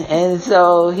going. And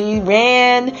so he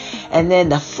ran, and then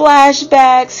the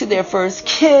flashbacks to their first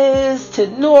kiss, to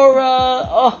Nora.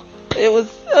 Oh, it was,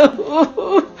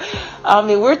 I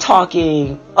mean, we're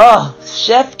talking,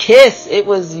 chef kiss. It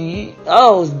was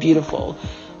beautiful.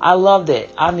 I loved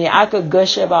it. I mean, I could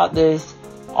gush about this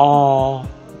all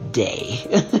day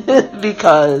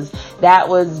because that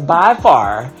was by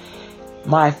far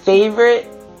my favorite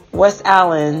West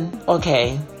Allen.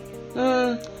 Okay.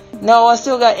 No, I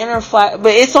still got Inner Flash,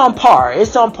 but it's on par.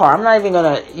 I'm not even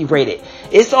gonna rate it.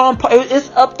 It's on par. It's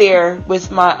up there with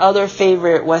my other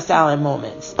favorite West Allen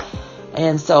moments.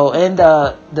 And so, in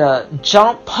the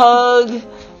jump hug,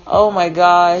 oh my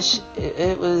gosh,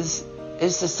 it's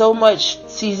just so much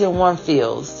season 1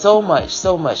 feels. So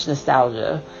much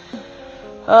nostalgia.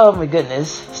 Oh my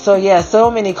goodness. So yeah,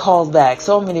 so many callbacks.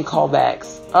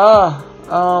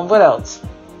 What else?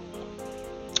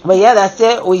 But yeah, that's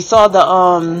it. We saw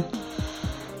the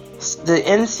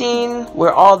end scene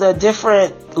where all the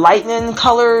different lightning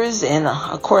colors, and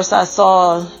of course I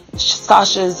saw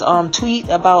Sasha's tweet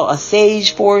about a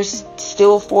Sage Force,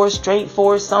 Still Force, Straight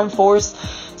Force, Sun Force.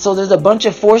 So there's a bunch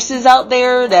of forces out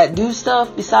there that do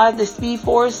stuff besides the Speed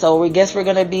Force. So we guess we're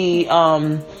gonna be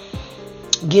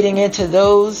getting into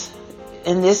those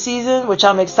in this season, which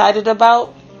I'm excited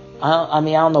about. I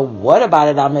don't know what about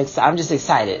it. I'm just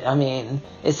excited. I mean,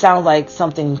 it sounds like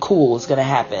something cool is going to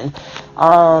happen.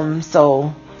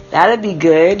 So that'd be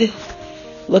good.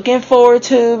 Looking forward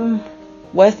to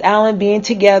West Allen being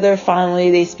together.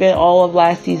 Finally, they spent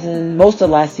most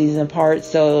of last season apart.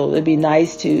 So it'd be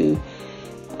nice to,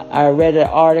 I read an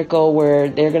article where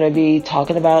they're going to be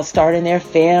talking about starting their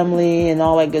family and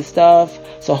all that good stuff.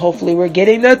 So hopefully we're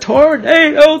getting the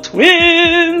Tornado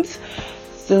Twins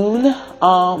soon.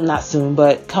 Not soon,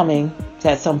 but coming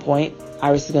at some point.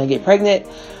 Iris is going to get pregnant.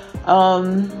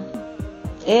 And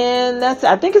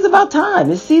I think it's about time.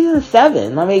 It's season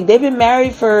 7. I mean, they've been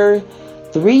married for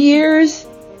 3 years,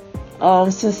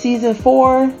 since season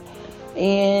 4.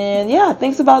 And yeah, I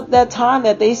think it's about that time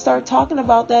that they start talking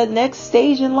about that next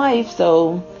stage in life.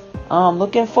 So,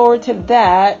 looking forward to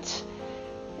that.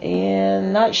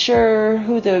 And not sure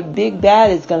who the big bad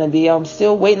is going to be. I'm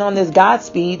still waiting on this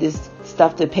Godspeed, this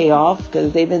stuff to pay off,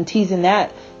 because they've been teasing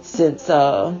that since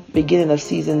beginning of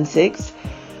season 6.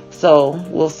 So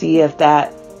we'll see if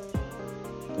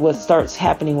what starts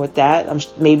happening with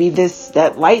that. Maybe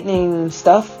that lightning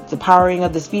stuff, the powering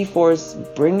of the Speed Force,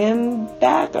 bring him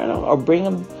back, I don't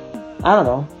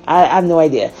know. I have no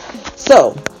idea.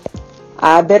 So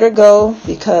I better go,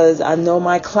 because I know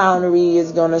my clownery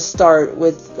is going to start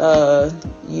with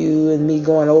you and me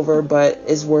going over, but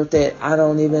it's worth it.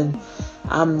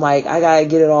 I'm like, I gotta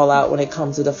get it all out when it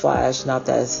comes to the Flash. Not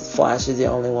that Flash is the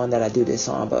only one that I do this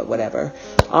on, but whatever.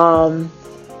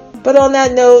 But on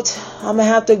that note, I'm gonna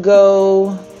have to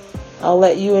go. I'll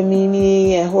let you and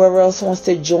Mimi and whoever else wants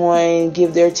to join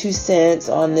give their 2 cents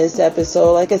on this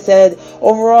episode. Like I said,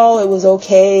 overall it was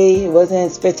okay. It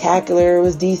wasn't spectacular. It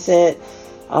was decent.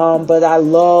 But I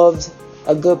loved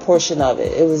a good portion of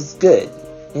it. It was good.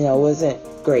 You know, it wasn't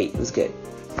great. It was good.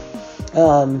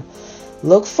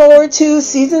 Look forward to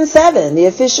season 7, the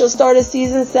official start of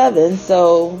season 7.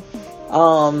 So,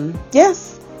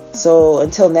 yes. So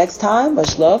until next time,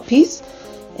 much love, peace.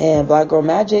 And Black Girl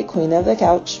Magic, Queen of the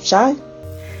Couch, Shy.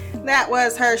 That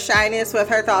was her shyness with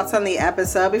her thoughts on the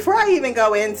episode. Before I even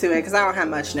go into it, because I don't have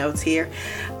much notes here,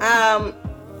 I'm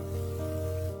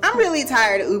really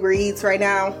tired of Uber Eats right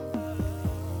now.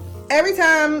 Every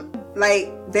time, like,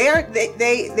 they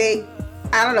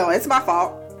I don't know, it's my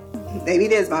fault. Maybe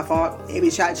it is my fault.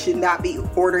 Maybe I should not be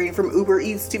ordering from Uber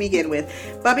Eats to begin with.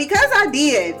 But because I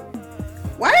did,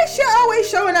 why is shit always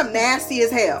showing up nasty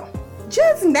as hell?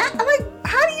 Just not, like,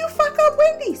 how do you fuck up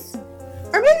Wendy's?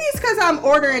 Or maybe it's because I'm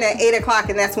ordering at 8 o'clock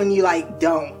and that's when you, like,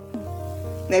 don't.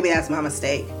 Maybe that's my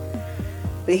mistake.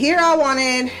 But here I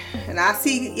wanted an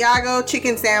Asiago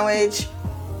chicken sandwich.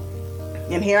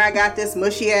 And here I got this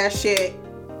mushy ass shit.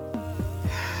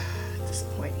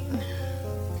 Disappointing.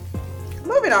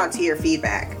 Moving on to your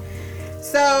feedback.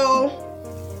 So,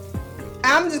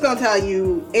 I'm just going to tell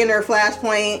you, inner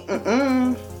Flashpoint,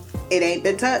 it ain't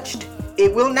been touched.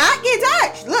 It will not get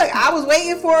touched. Look, I was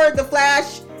waiting for the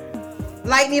Flash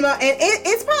lightning, and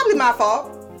it's probably my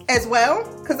fault as well,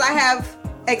 because I have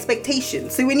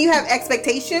expectations. So when you have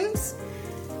expectations,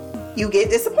 you get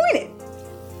disappointed.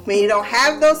 When you don't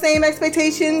have those same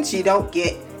expectations, you don't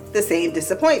get the same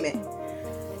disappointment.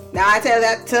 Now I tell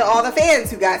that to all the fans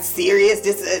who got serious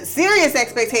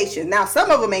expectations. Now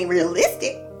some of them ain't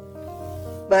realistic,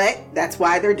 but that's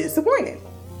why they're disappointed.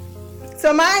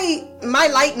 So my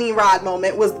lightning rod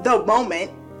moment was the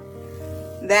moment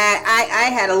that I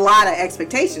had a lot of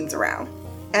expectations around,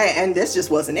 and this just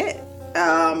wasn't it.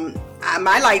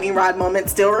 My lightning rod moment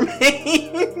still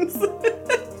remains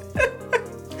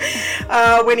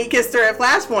when he kissed her at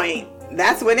Flashpoint.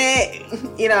 That's when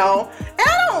it, you know,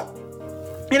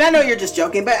 and I know you're just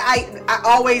joking, but I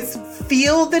always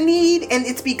feel the need, and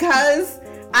it's because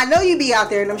I know you be out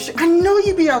there in them streets. I know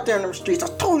you be out there in them streets. I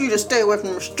told you to stay away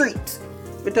from the streets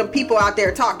with them people out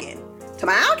there talking. To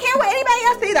my, I don't care what anybody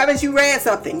else thinks. That means you read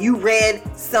something. You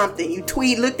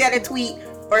looked at a tweet,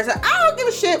 or said, I don't give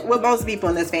a shit what most people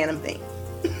in this fandom think.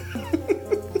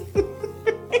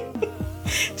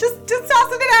 just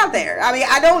tossing it out there. I mean,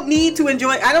 I don't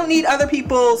need other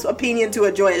people's opinion to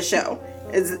enjoy a show.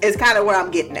 Is kind of what I'm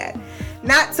getting at.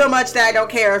 Not so much that I don't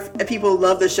care if people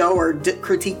love the show or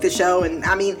critique the show. And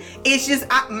I mean, it's just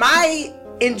my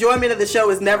enjoyment of the show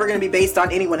is never going to be based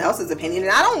on anyone else's opinion,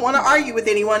 and I don't want to argue with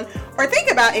anyone or think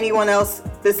about anyone else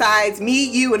besides me,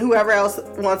 you, and whoever else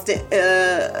wants to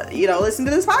listen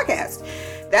to this podcast.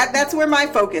 That's where my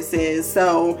focus is.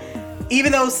 So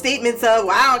even those statements of,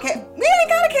 well, I don't care, we ain't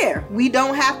gotta care. We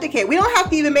don't have to care. We don't have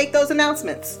to even make those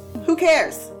announcements. Who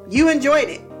cares? You enjoyed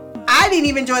it. I didn't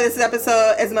even enjoy this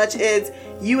episode as much as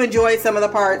you enjoyed some of the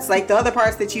parts. Like the other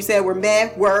parts that you said were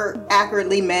meh were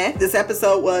accurately meh. This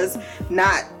episode was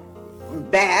not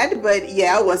bad, but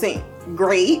yeah, it wasn't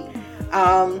great.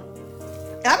 I'm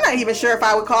not even sure if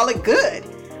I would call it good.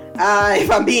 If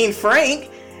I'm being frank,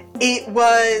 it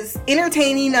was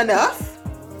entertaining enough,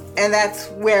 and that's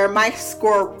where my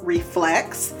score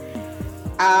reflects.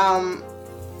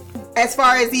 As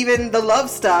far as even the love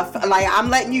stuff, like, I'm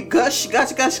letting you gush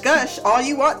all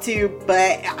you want to,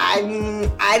 but I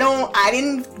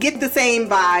didn't get the same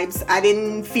vibes. I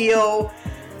didn't feel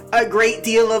a great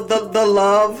deal of the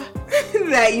love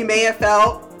that you may have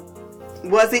felt.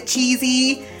 Was it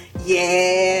cheesy?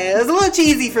 Yeah, it was a little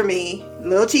cheesy for me.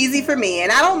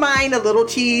 And I don't mind a little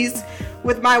cheese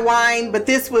with my wine, but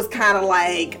this was kind of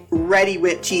like ready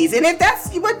whipped cheese. And if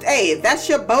that's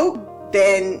your boat,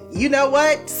 then you know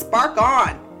what? Spark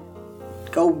on.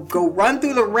 Go run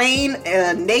through the rain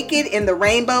naked in the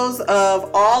rainbows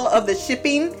of all of the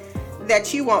shipping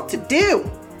that you want to do.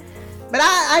 But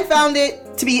I found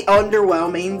it to be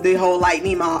underwhelming, the whole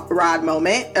lightning rod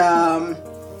moment.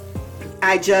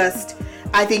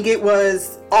 I think it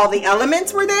was, all the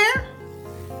elements were there.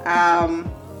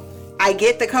 I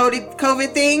get the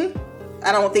COVID thing.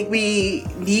 I don't think we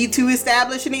need to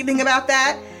establish anything about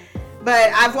that.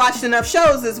 But I've watched enough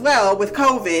shows as well with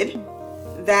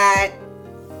COVID that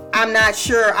I'm not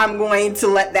sure I'm going to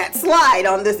let that slide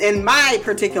on this in my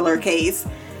particular case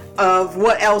of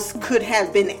what else could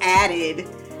have been added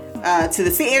to the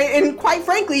scene. And quite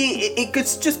frankly, it could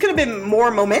have been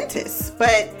more momentous.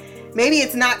 But maybe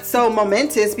it's not so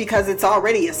momentous because it's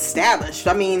already established.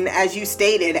 I mean, as you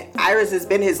stated, Iris has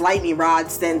been his lightning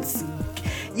rod since,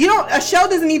 a show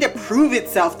doesn't need to prove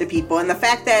itself to people. And the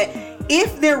fact that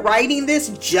if they're writing this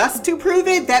just to prove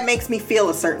it, that makes me feel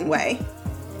a certain way.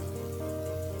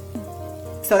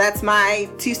 So that's my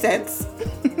 2 cents.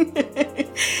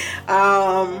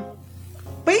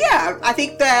 But yeah, I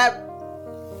think that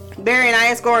Barry and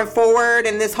Iris going forward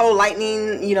and this whole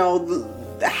lightning,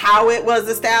 how it was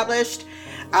established,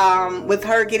 with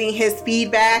her getting his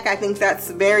speed back, I think that's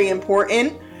very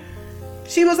important.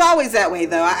 She was always that way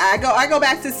though. I go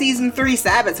back to season 3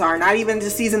 Savitar, not even to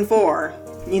season 4.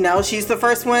 She's the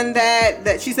first one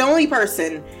that she's the only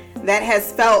person that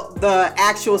has felt the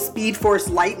actual Speed Force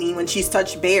lightning when she's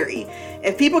touched Barry.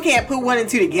 If people can't put 1 and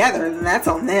 2 together, then that's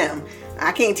on them.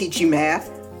 I can't teach you math.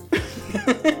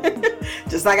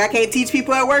 Just like I can't teach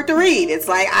people at work to read. It's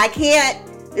like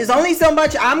there's only so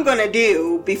much I'm gonna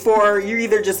do before you're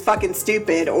either just fucking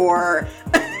stupid or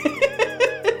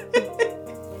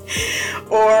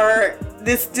or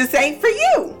this just ain't for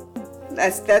you.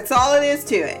 That's all it is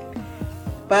to it.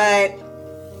 But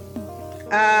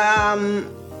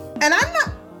and I'm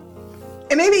not,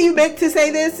 and maybe you meant to say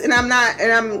this and I'm not,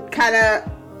 and I'm kind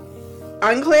of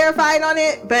unclarified on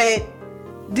it, but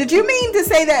did you mean to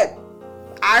say that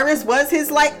Iris was his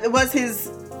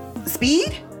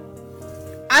speed?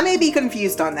 I may be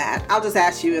confused on that. I'll just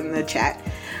ask you in the chat.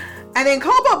 And then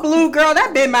Cobalt Blue, girl,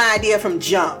 that been my idea from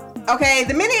jump. Okay,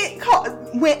 the minute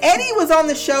when Eddie was on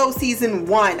the show season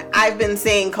 1, I've been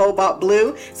saying Cobalt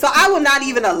Blue, so I will not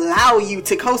even allow you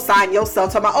to co-sign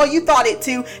yourself talking about, oh, you thought it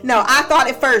too. No, I thought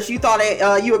it first. You thought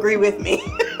it. You agree with me.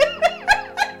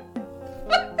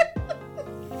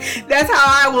 That's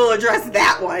how I will address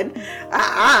that one.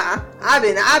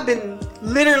 I've been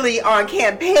literally on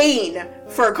campaign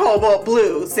for Cobalt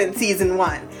Blue since season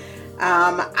 1.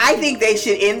 I think they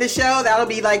should end the show. That'll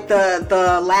be like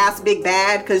the last big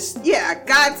bad, because yeah,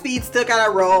 Godspeed still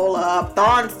gotta roll up.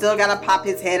 Thawne still gotta pop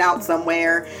his head out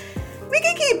somewhere. We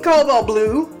can keep Cobalt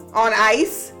Blue on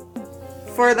ice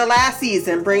for the last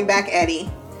season. Bring back Eddie.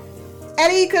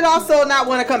 Eddie could also not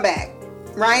want to come back.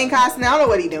 Ryan Costin, I don't know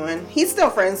what he's doing. He's still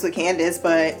friends with Candace,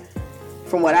 but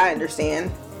from what I understand,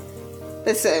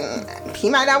 listen, he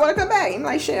might not want to come back. He's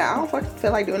like, shit, I don't fucking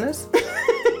feel like doing this.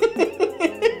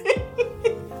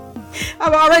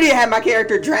 I've already had my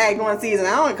character dragged 1 season.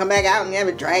 I don't want to come back out and have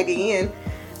it dragged again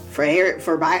for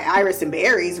Iris and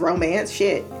Barry's romance.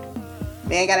 Shit,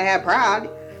 man, gotta have pride.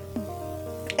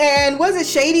 And was it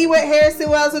shady what Harrison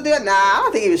Wells was doing? Nah, I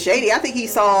don't think he was shady. I think he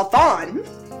saw Thawne.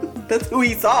 That's who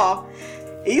he saw.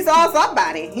 He saw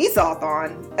somebody. He saw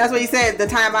Thawne. That's what he said, the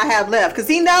time I have left. Because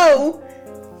he know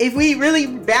if we really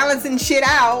balancing shit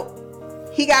out,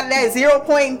 he got that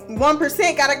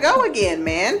 0.1% gotta go again,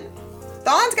 man.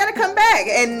 Thawne's gotta come back.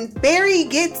 And Barry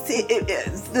gets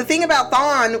the thing about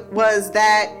Thawne was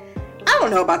that I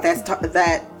don't know about that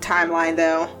timeline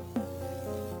though.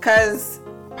 Because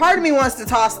part of me wants to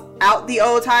toss out the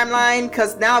old timeline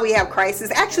because now we have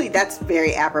Crisis. Actually, that's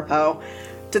very apropos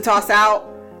to toss out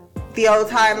the old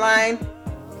timeline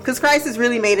because Crisis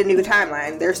really made a new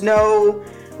timeline.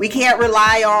 We can't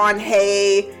rely on,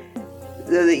 hey,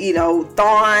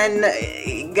 Thawne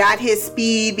got his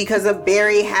speed because of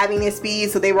Barry having his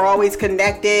speed, so they were always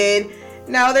connected.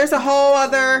 No, there's a whole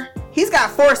other, he's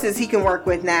got forces he can work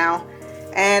with now.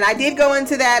 And I did go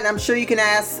into that, and I'm sure you can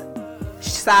ask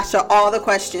Sasha all the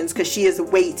questions because she is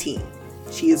waiting.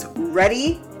 She is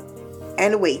ready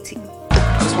and waiting.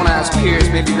 I just want to ask Piers,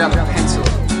 maybe grab a pencil,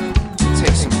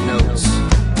 take some notes.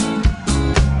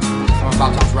 I'm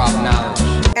about to drop knowledge.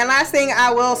 And last thing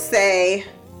I will say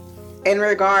in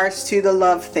regards to the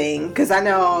love thing, because I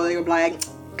know they were like,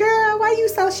 girl, why are you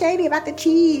so shady about the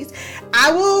cheese?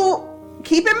 I will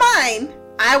keep in mind,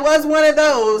 I was one of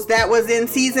those that was in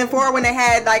season 4 when they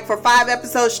had like for 5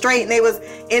 episodes straight and they was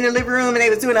in the living room and they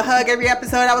was doing a hug every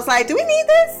episode. I was like, do we need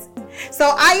this?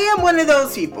 So I am one of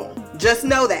those people. Just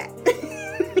know that.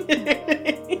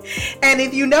 And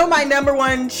if you know my number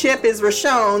one ship is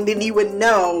Rashon, then you would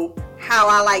know how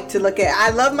I like to look at. I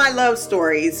love my love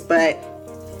stories, but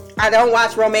I don't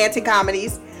watch romantic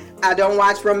comedies. I don't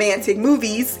watch romantic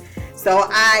movies. So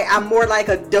I'm more like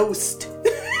a dosed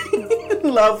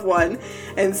loved one.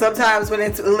 And sometimes when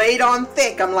it's laid on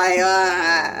thick, I'm like,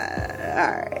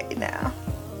 alright now.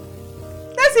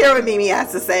 Let's hear what Mimi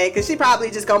has to say, because she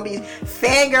probably just gonna be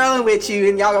fangirling with you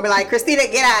and y'all gonna be like, Christina,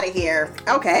 get out of here.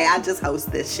 Okay, I'll just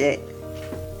host this shit.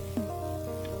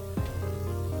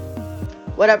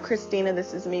 What up, Christina?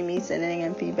 This is Mimi sending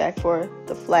in feedback for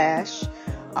The Flash.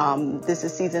 This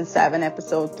is season 7,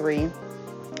 episode 3.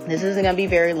 This isn't going to be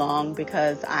very long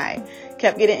because I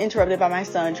kept getting interrupted by my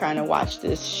son trying to watch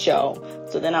this show.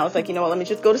 So then I was like, you know what, let me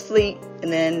just go to sleep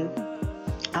and then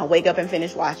I'll wake up and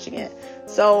finish watching it.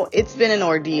 So it's been an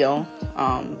ordeal.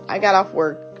 I got off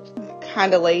work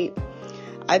kind of late.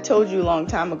 I told you a long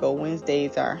time ago,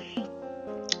 Wednesdays are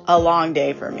a long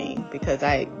day for me because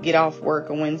I get off work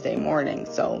on Wednesday morning.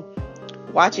 So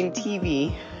watching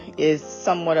TV is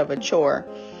somewhat of a chore.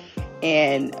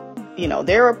 And, you know,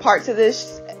 there were parts of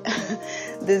this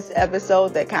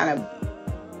episode that kind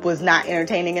of was not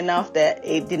entertaining enough that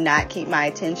it did not keep my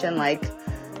attention, like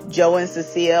Joe and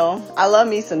Cecile. I love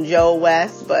me some Joe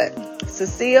West, but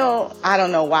Cecile, I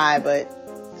don't know why, but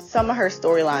some of her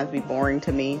storylines be boring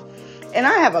to me. And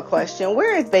I have a question.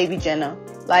 Where is baby Jenna?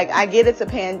 Like, I get it's a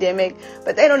pandemic,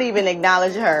 but they don't even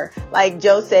acknowledge her. Like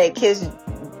Joe said, kiss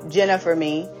Jenna for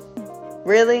me.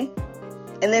 Really?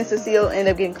 And then Cecile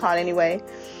ended up getting caught anyway.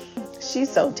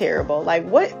 She's so terrible. Like,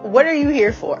 what are you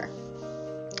here for?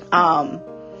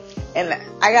 And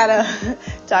I gotta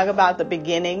talk about the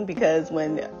beginning, because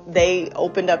when they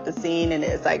opened up the scene and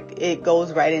it's like, it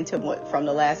goes right into what from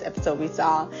the last episode we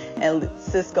saw, and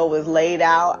Cisco was laid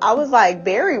out. I was like,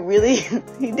 Barry really,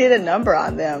 he did a number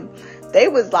on them. They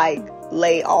was like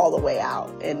laid all the way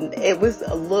out, and it was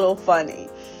a little funny.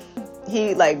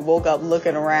 He like woke up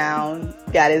looking around,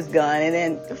 got his gun, and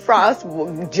then Frost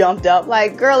jumped up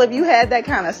like, girl, if you had that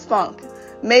kind of spunk,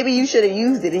 maybe you should have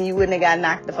used it and you wouldn't have got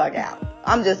knocked the fuck out.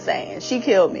 I'm just saying, she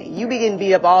killed me. You be getting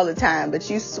beat up all the time, but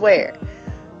you swear.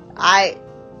 I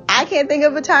can't think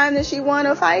of a time that she won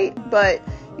a fight, but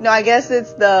you know, I guess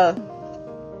it's the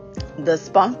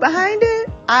spunk behind it.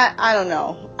 I don't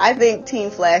know. I think Team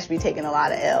Flash be taking a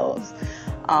lot of L's.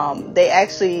 They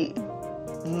actually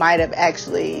might have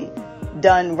actually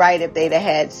done right if they'd have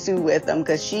had Sue with them,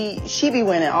 because she be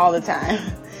winning all the time.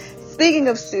 Speaking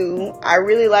of Sue, I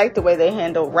really like the way they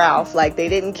handled Ralph. Like, they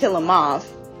didn't kill him off.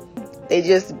 They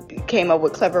just came up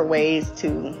with clever ways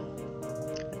to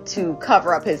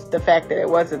cover up the fact that it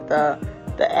wasn't the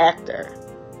actor.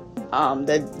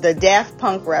 The Daft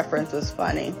Punk reference was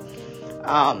funny.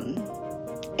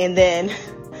 And then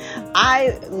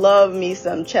I love me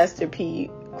some Chester P.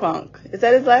 Crump. Is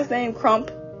that his last name? Crump?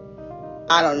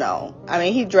 I don't know. I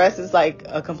mean, he dresses like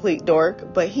a complete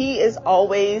dork, but he is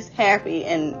always happy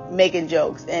and making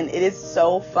jokes, and it is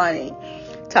so funny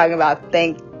talking about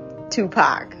thank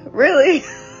Tupac. Really?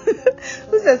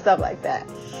 Who says stuff like that?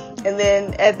 And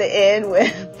then at the end, when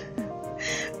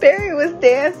Barry was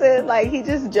dancing, like, he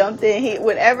just jumped in.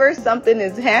 Whenever something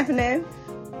is happening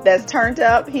that's turned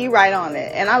up, he right on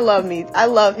it. And I love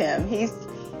him.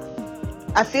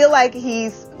 I feel like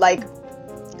he's like,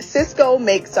 Cisco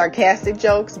makes sarcastic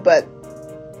jokes, but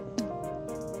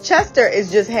Chester is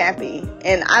just happy.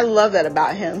 And I love that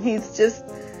about him. He's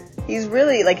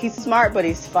really, like, he's smart, but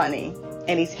he's funny.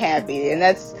 And he's happy. And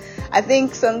I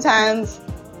think sometimes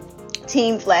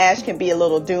Team Flash can be a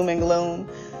little doom and gloom.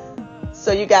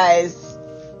 So you guys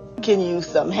can use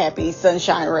some happy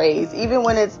sunshine rays. Even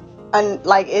when it's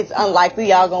unlikely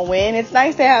y'all gonna win, it's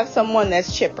nice to have someone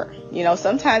that's chipper. You know,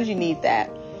 sometimes you need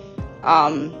that.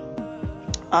 I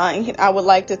would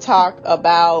like to talk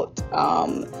about,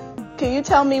 can you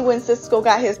tell me when Cisco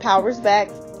got his powers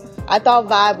back? I thought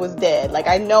Vibe was dead. Like,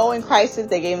 I know in Crisis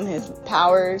they gave him his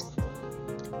powers,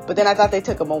 but then I thought they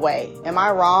took him away. Am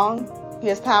I wrong?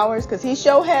 His powers? Because he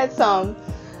sure had some.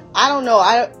 I don't know.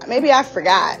 Maybe I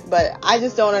forgot, but I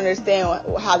just don't understand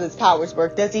how his powers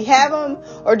work. Does he have them,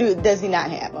 or does he not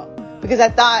have them? Because I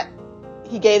thought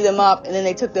he gave them up and then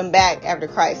they took them back after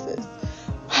Crisis.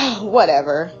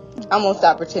 Whatever. I'm gonna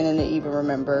stop pretending to even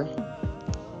remember.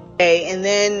 Okay, and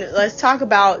then let's talk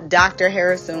about Dr.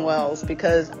 Harrison Wells,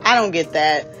 because I don't get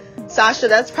that. Sasha,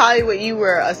 that's probably what you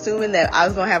were assuming that I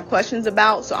was going to have questions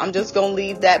about, so I'm just going to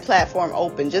leave that platform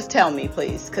open. Just tell me,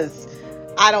 please, because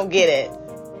I don't get it.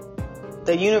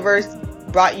 The universe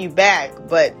brought you back,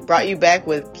 but brought you back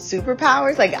with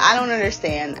superpowers? Like, I don't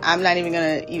understand. I'm not even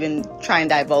going to even try and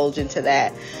divulge into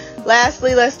that.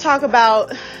 Lastly, let's talk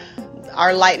about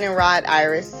our lightning rod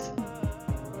Iris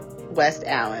West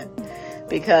Allen,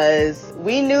 because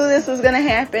we knew this was going to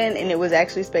happen, and it was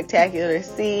actually spectacular to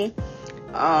see.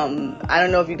 I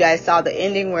don't know if you guys saw the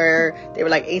ending where they were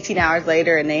like 18 hours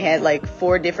later and they had like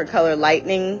 4 different color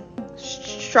lightning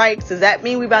strikes. Does that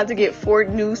mean we about to get 4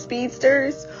 new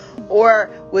speedsters, or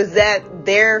was that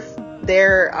their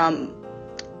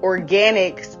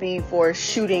organic Speed Force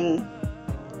shooting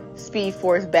Speed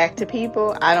Force back to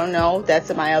people? I don't know.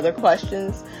 That's my other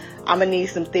questions. I'm gonna need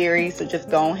some theories, so just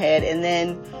go ahead. And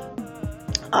then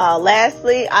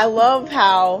lastly, I love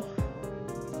how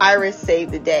Iris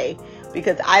saved the day.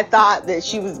 because I thought that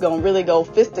she was going to really go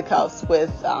fisticuffs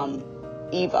with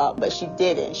Eva, but she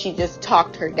didn't. She just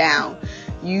talked her down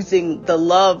using the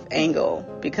love angle,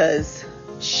 because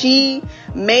they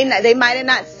might have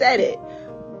not said it,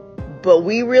 but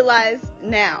we realize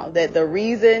now that the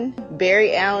reason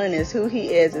Barry Allen is who he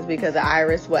is because of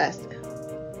Iris West.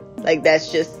 Like,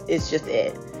 it's just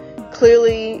it.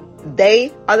 Clearly,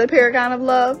 they are the paragon of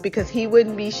love, because he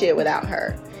wouldn't be shit without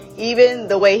her. Even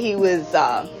the way he was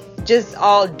just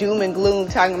all doom and gloom,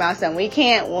 talking about something, we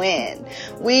can't win.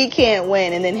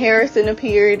 And then Harrison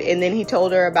appeared, and then he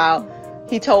told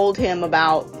him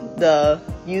about the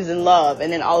using love,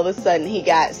 and then all of a sudden he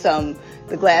got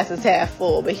the glass is half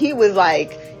full. But he was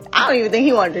like, I don't even think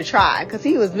he wanted to try, because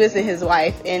he was missing his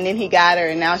wife, and then he got her,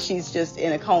 and now she's just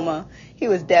in a coma. He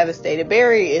was devastated.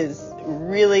 Barry is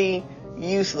really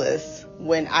useless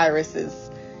when Iris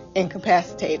is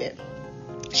incapacitated.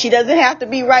 She doesn't have to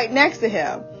be right next to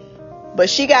him, but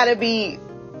she got to be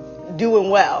doing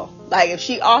well. Like, if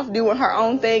she off doing her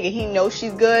own thing and he knows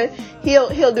she's good,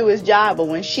 he'll do his job. But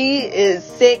when she is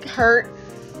sick, hurt,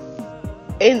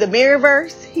 in the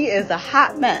Mirrorverse, he is a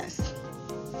hot mess.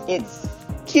 It's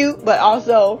cute, but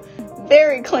also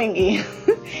very clingy.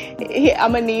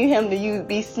 I'm gonna need him to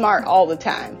be smart all the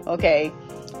time, okay?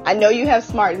 I know you have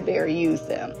smarts, Barry. Use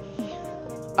them.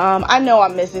 I know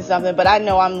I'm missing something, but I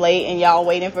know I'm late and y'all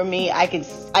waiting for me. I can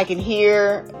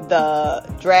hear the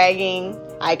dragging.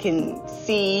 I can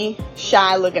see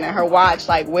Shy looking at her watch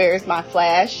like, where's my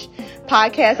Flash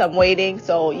podcast? I'm waiting.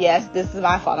 So yes, this is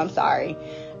my fault. I'm sorry.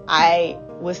 I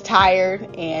was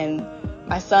tired, and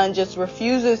my son just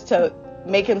refuses to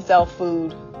make himself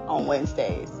food on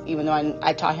Wednesdays, even though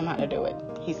I taught him how to do it.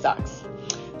 He sucks.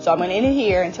 So I'm going to end it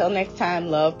here. Until next time,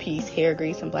 love, peace, hair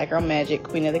grease, and Black Girl Magic.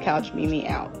 Queen of the Couch, Mimi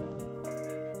out.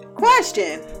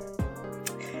 Question.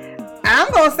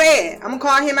 I'm going to say it. I'm going to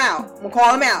call him out. I'm going to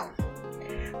call him out.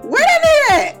 Where that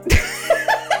nigga at?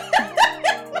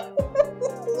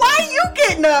 Why you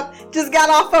getting up, just got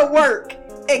off of work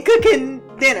and cooking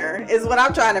dinner is what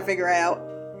I'm trying to figure out.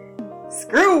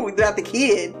 Screw without the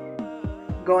kid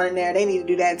going in there. They need to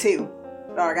do that too.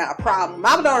 Daughter got a problem.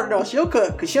 My daughter knows she'll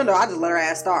cook, because she'll know I just let her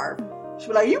ass starve. She'll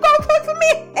be like, you gonna cook for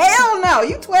me? Hell no,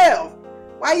 you 12.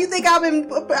 Why you think I've been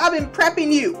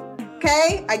prepping you?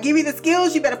 Okay? I give you the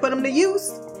skills, you better put them to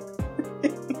use.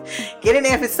 Get in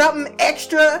there if it's something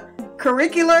extra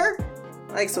curricular,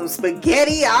 like some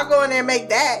spaghetti, I'll go in there and make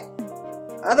that.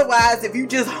 Otherwise, if you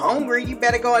just hungry, you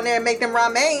better go in there and make them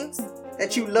ramens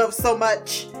that you love so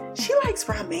much. She likes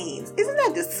ramens. Isn't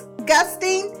that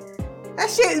disgusting? That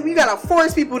shit, you gotta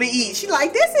force people to eat. She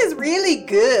like, this is really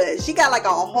good. She got like a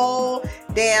whole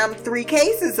damn 3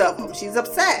 cases of them. She's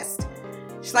obsessed.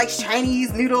 She likes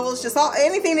Chinese noodles, just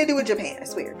anything to do with Japan.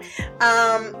 It's weird.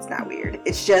 It's not weird.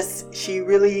 It's just, she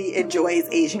really enjoys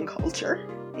Asian culture,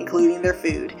 including their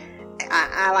food.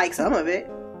 I like some of it,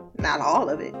 not all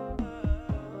of it.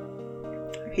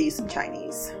 He's some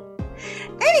Chinese.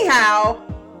 Anyhow,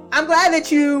 I'm glad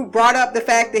that you brought up the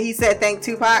fact that he said thank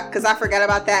Tupac, because I forgot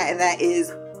about that, and that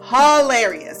is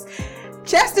hilarious.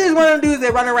 Chester is one of them dudes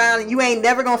that run around and you ain't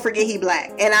never gonna forget he black,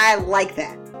 and I like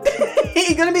that.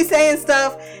 He's gonna be saying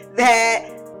stuff that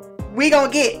we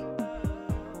gonna get.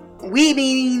 We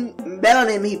mean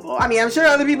melanin people. I mean, I'm sure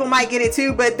other people might get it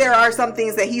too, but there are some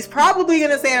things that he's probably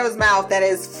gonna say out of his mouth that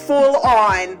is full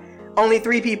on, only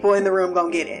 3 people in the room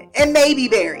gonna get it. And maybe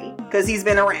Barry, because he's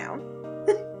been around.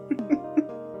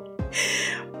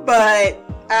 But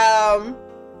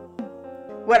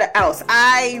what else?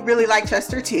 I really like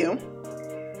Chester too.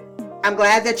 I'm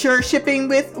glad that you're shipping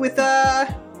with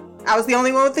I was the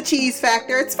only one with the cheese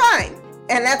factor. It's fine.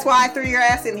 And that's why I threw your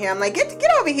ass in here. I'm like, get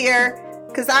over here,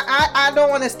 because I don't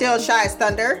want to steal Shy's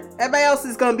thunder. Everybody else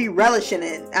is going to be relishing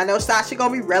it. I know Sasha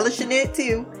going to be relishing it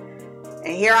too.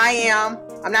 And here I am.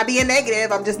 I'm not being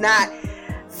negative. I'm just not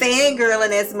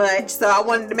fangirling as much. So I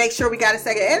wanted to make sure we got a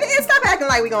second. And stop acting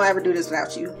like we going to ever do this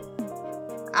without you.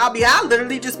 I'll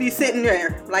literally just be sitting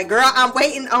there. Like, girl, I'm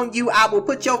waiting on you. I will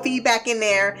put your feedback in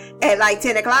there at like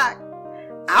 10 o'clock.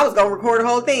 I was going to record the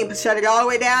whole thing, but shut it all the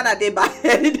way down. I did by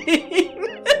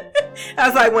editing. I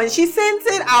was like, when she sends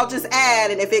it, I'll just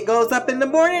add. And if it goes up in the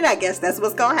morning, I guess that's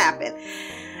what's going to happen.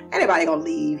 Anybody going to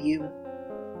leave you?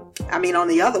 I mean, on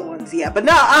the other ones, yeah. But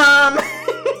no,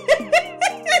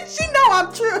 she know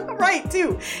I'm true, right,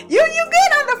 too. You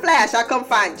good on the Flash. I'll come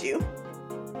find you.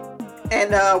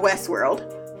 And Westworld.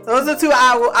 Those are 2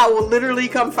 I will literally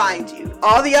come find you.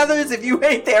 All the others, if you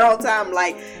ain't there on time,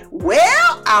 like,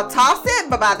 well, I'll toss it,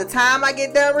 but by the time I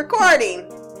get done recording,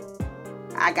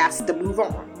 I got to move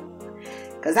on.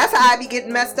 Because that's how I be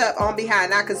getting messed up on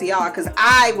behind. Not because of y'all, because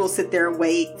I will sit there and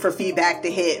wait for feedback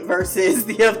to hit versus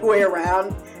the other way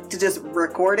around to just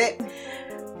record it.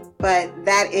 But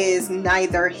that is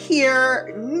neither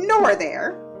here nor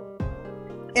there.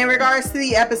 In regards to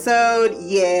the episode,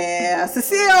 yeah,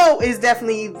 Cecile is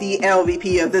definitely the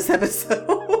LVP of this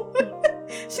episode.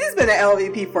 She's been an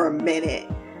LVP for a minute.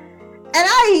 And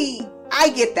I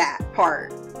get that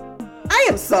part. I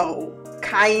am so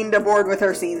kind of bored with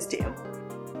her scenes too.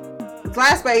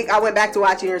 Last week I went back to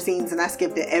watching her scenes and I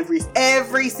skipped it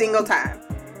every single time.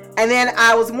 And then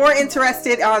I was more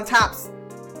interested on Top's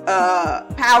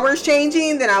powers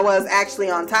changing than I was actually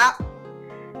on Top.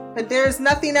 But there's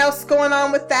nothing else going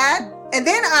on with that. And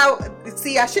then I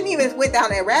shouldn't even went down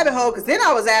that rabbit hole, because then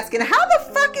I was asking, how the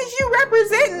fuck is you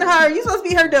representing her? You're supposed to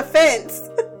be her defense.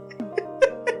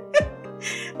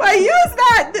 Like, you is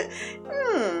not.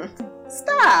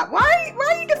 Stop. Why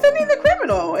are you defending the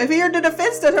criminal? If you're the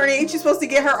defense attorney, ain't you supposed to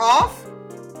get her off?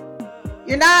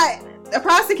 You're not a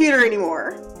prosecutor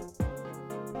anymore.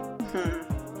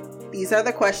 These are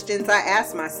the questions I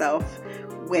ask myself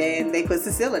when they put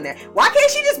Cecile in there. Why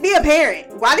can't she just be a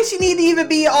parent? Why does she need to even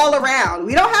be all around?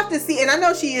 We don't have to see, and I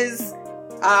know she is,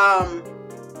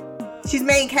 she's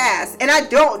main cast, and I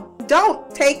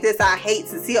don't take this, I hate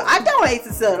Cecile. I don't hate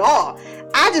Cecile at all.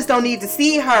 I just don't need to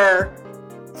see her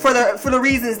for the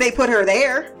reasons they put her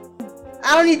there.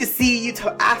 I don't need to see you.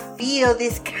 I feel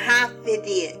this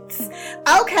confidence.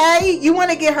 Okay, you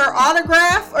want to get her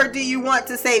autograph, or do you want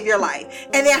to save your life?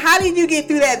 And then how did you get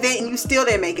through that vent and you still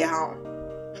didn't make it home?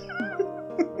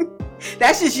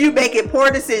 That's just you making poor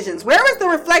decisions. Where was the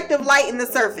reflective light in the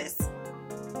surface?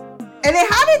 And then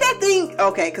how did that thing...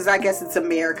 Okay, because I guess it's a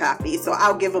mirror copy, so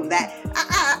I'll give them that.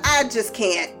 I just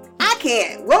can't. I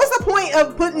can't. What was the point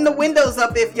of putting the windows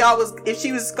up if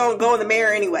she was going to go in the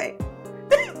mirror anyway?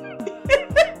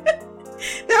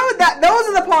 Those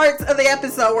are the parts of the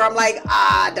episode where I'm like,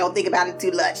 don't think about it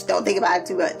too much. Don't think about it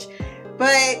too much.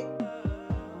 But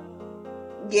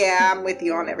yeah, I'm with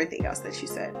you on everything else that you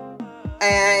said.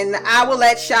 And I will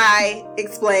let Sasha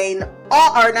explain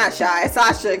all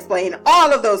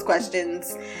of those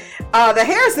questions. The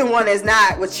Harrison one is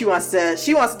not what she wants to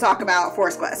talk about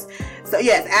Force Quest. So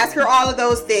yes, ask her all of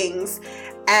those things.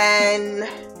 And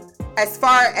as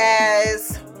far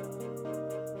as,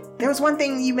 there was one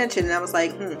thing you mentioned and I was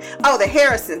like, oh, the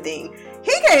Harrison thing.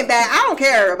 He came back. I don't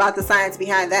care about the science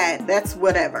behind that. That's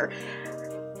whatever.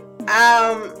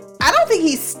 I don't think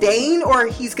he's staying or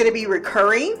he's going to be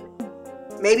recurring.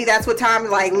 Maybe that's what Tom is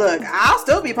like, look, I'll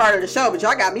still be part of the show, but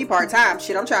y'all got me part-time.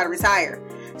 Shit, I'm trying to retire.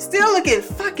 Still looking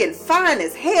fucking fine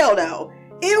as hell, though.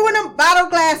 Even with them bottle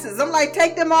glasses. I'm like,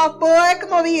 take them off, boy.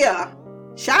 Come over here.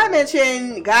 Shy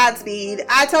mentioned Godspeed.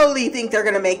 I totally think they're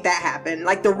going to make that happen.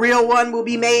 Like, the real one will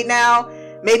be made now.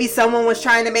 Maybe someone was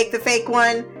trying to make the fake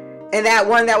one. And that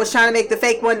one that was trying to make the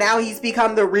fake one, now he's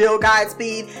become the real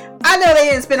Godspeed. I know they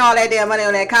didn't spend all that damn money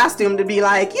on that costume to be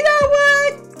like, you know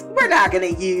what? We're not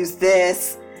going to use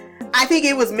this. I think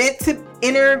it was meant to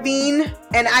intervene.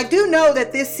 And I do know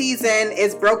that this season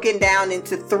is broken down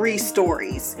into 3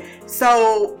 stories.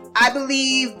 So I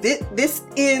believe this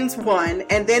ends one.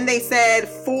 And then they said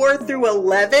 4 through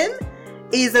 11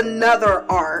 is another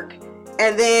arc.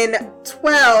 And then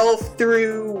 12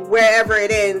 through wherever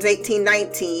it ends, 18,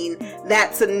 19,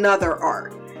 that's another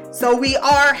arc. So we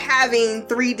are having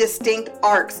 3 distinct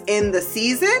arcs in the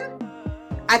season.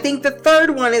 I think the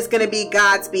third one is going to be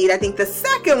Godspeed. I think the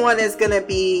second one is going to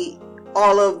be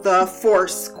all of the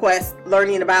Force Quest,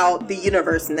 learning about the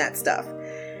universe and that stuff.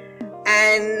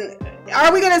 And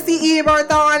are we going to see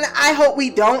Eobard-Thawne? I hope we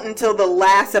don't until the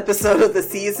last episode of the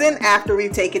season after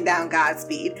we've taken down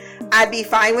Godspeed. I'd be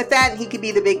fine with that, and he could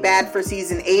be the big bad for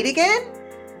season 8 again.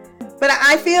 But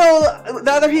I feel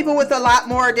the other people with a lot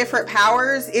more different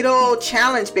powers, it'll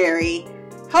challenge Barry.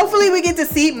 Hopefully we get to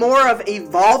see more of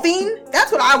evolving.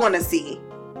 That's what I want to see.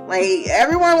 Like,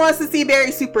 everyone wants to see Barry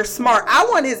super smart. I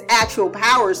want his actual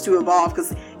powers to evolve,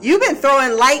 because you've been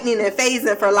throwing lightning and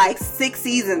phasing for like 6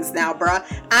 seasons now, bruh.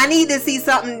 I need to see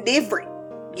something different.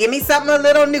 Give me something a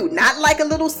little new. Not like a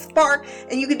little spark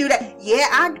and you can do that.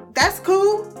 Yeah, that's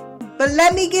cool. But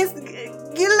let me get a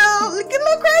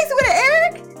little crazy with it,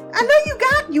 Eric. I know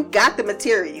you got the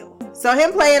material. So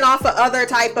him playing off of other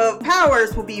type of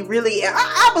powers will be really,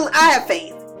 I have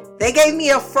faith. They gave me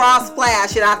a frost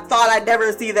splash and I thought I'd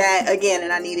never see that again,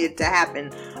 and I needed it to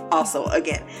happen also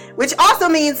again. Which also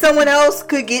means someone else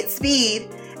could get speed.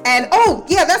 And oh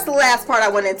yeah, that's the last part I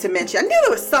wanted to mention. I knew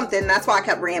there was something, that's why I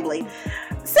kept rambling.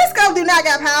 Cisco do not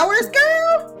got powers,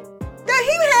 girl. That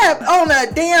he had on a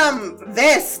damn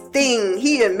vest thing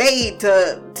he had made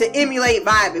to emulate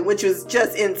vibing, which was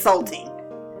just insulting.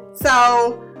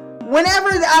 So whenever,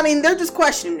 I mean, they're just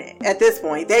questioning it at this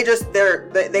point. They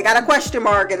got a question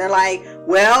mark and they're like,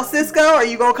 well, Cisco, are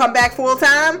you gonna come back full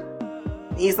time?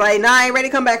 He's like, nah, I ain't ready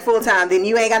to come back full time. Then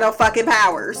you ain't got no fucking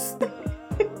powers.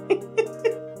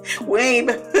 We ain't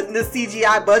putting the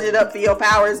CGI budget up for your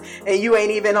powers and you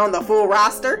ain't even on the full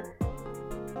roster.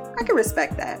 I can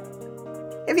respect that.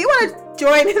 If you want to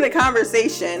join in the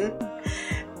conversation,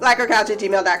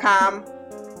 blackercouch@gmail.com,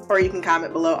 or you can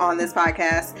comment below on this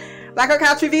podcast. Black Girl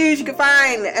Couch Reviews you can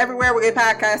find everywhere where good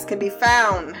podcasts can be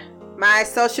found. My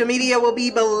social media will be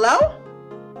below.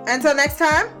 Until next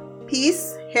time,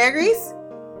 peace, hair grease,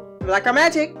 Black Girl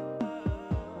Magic.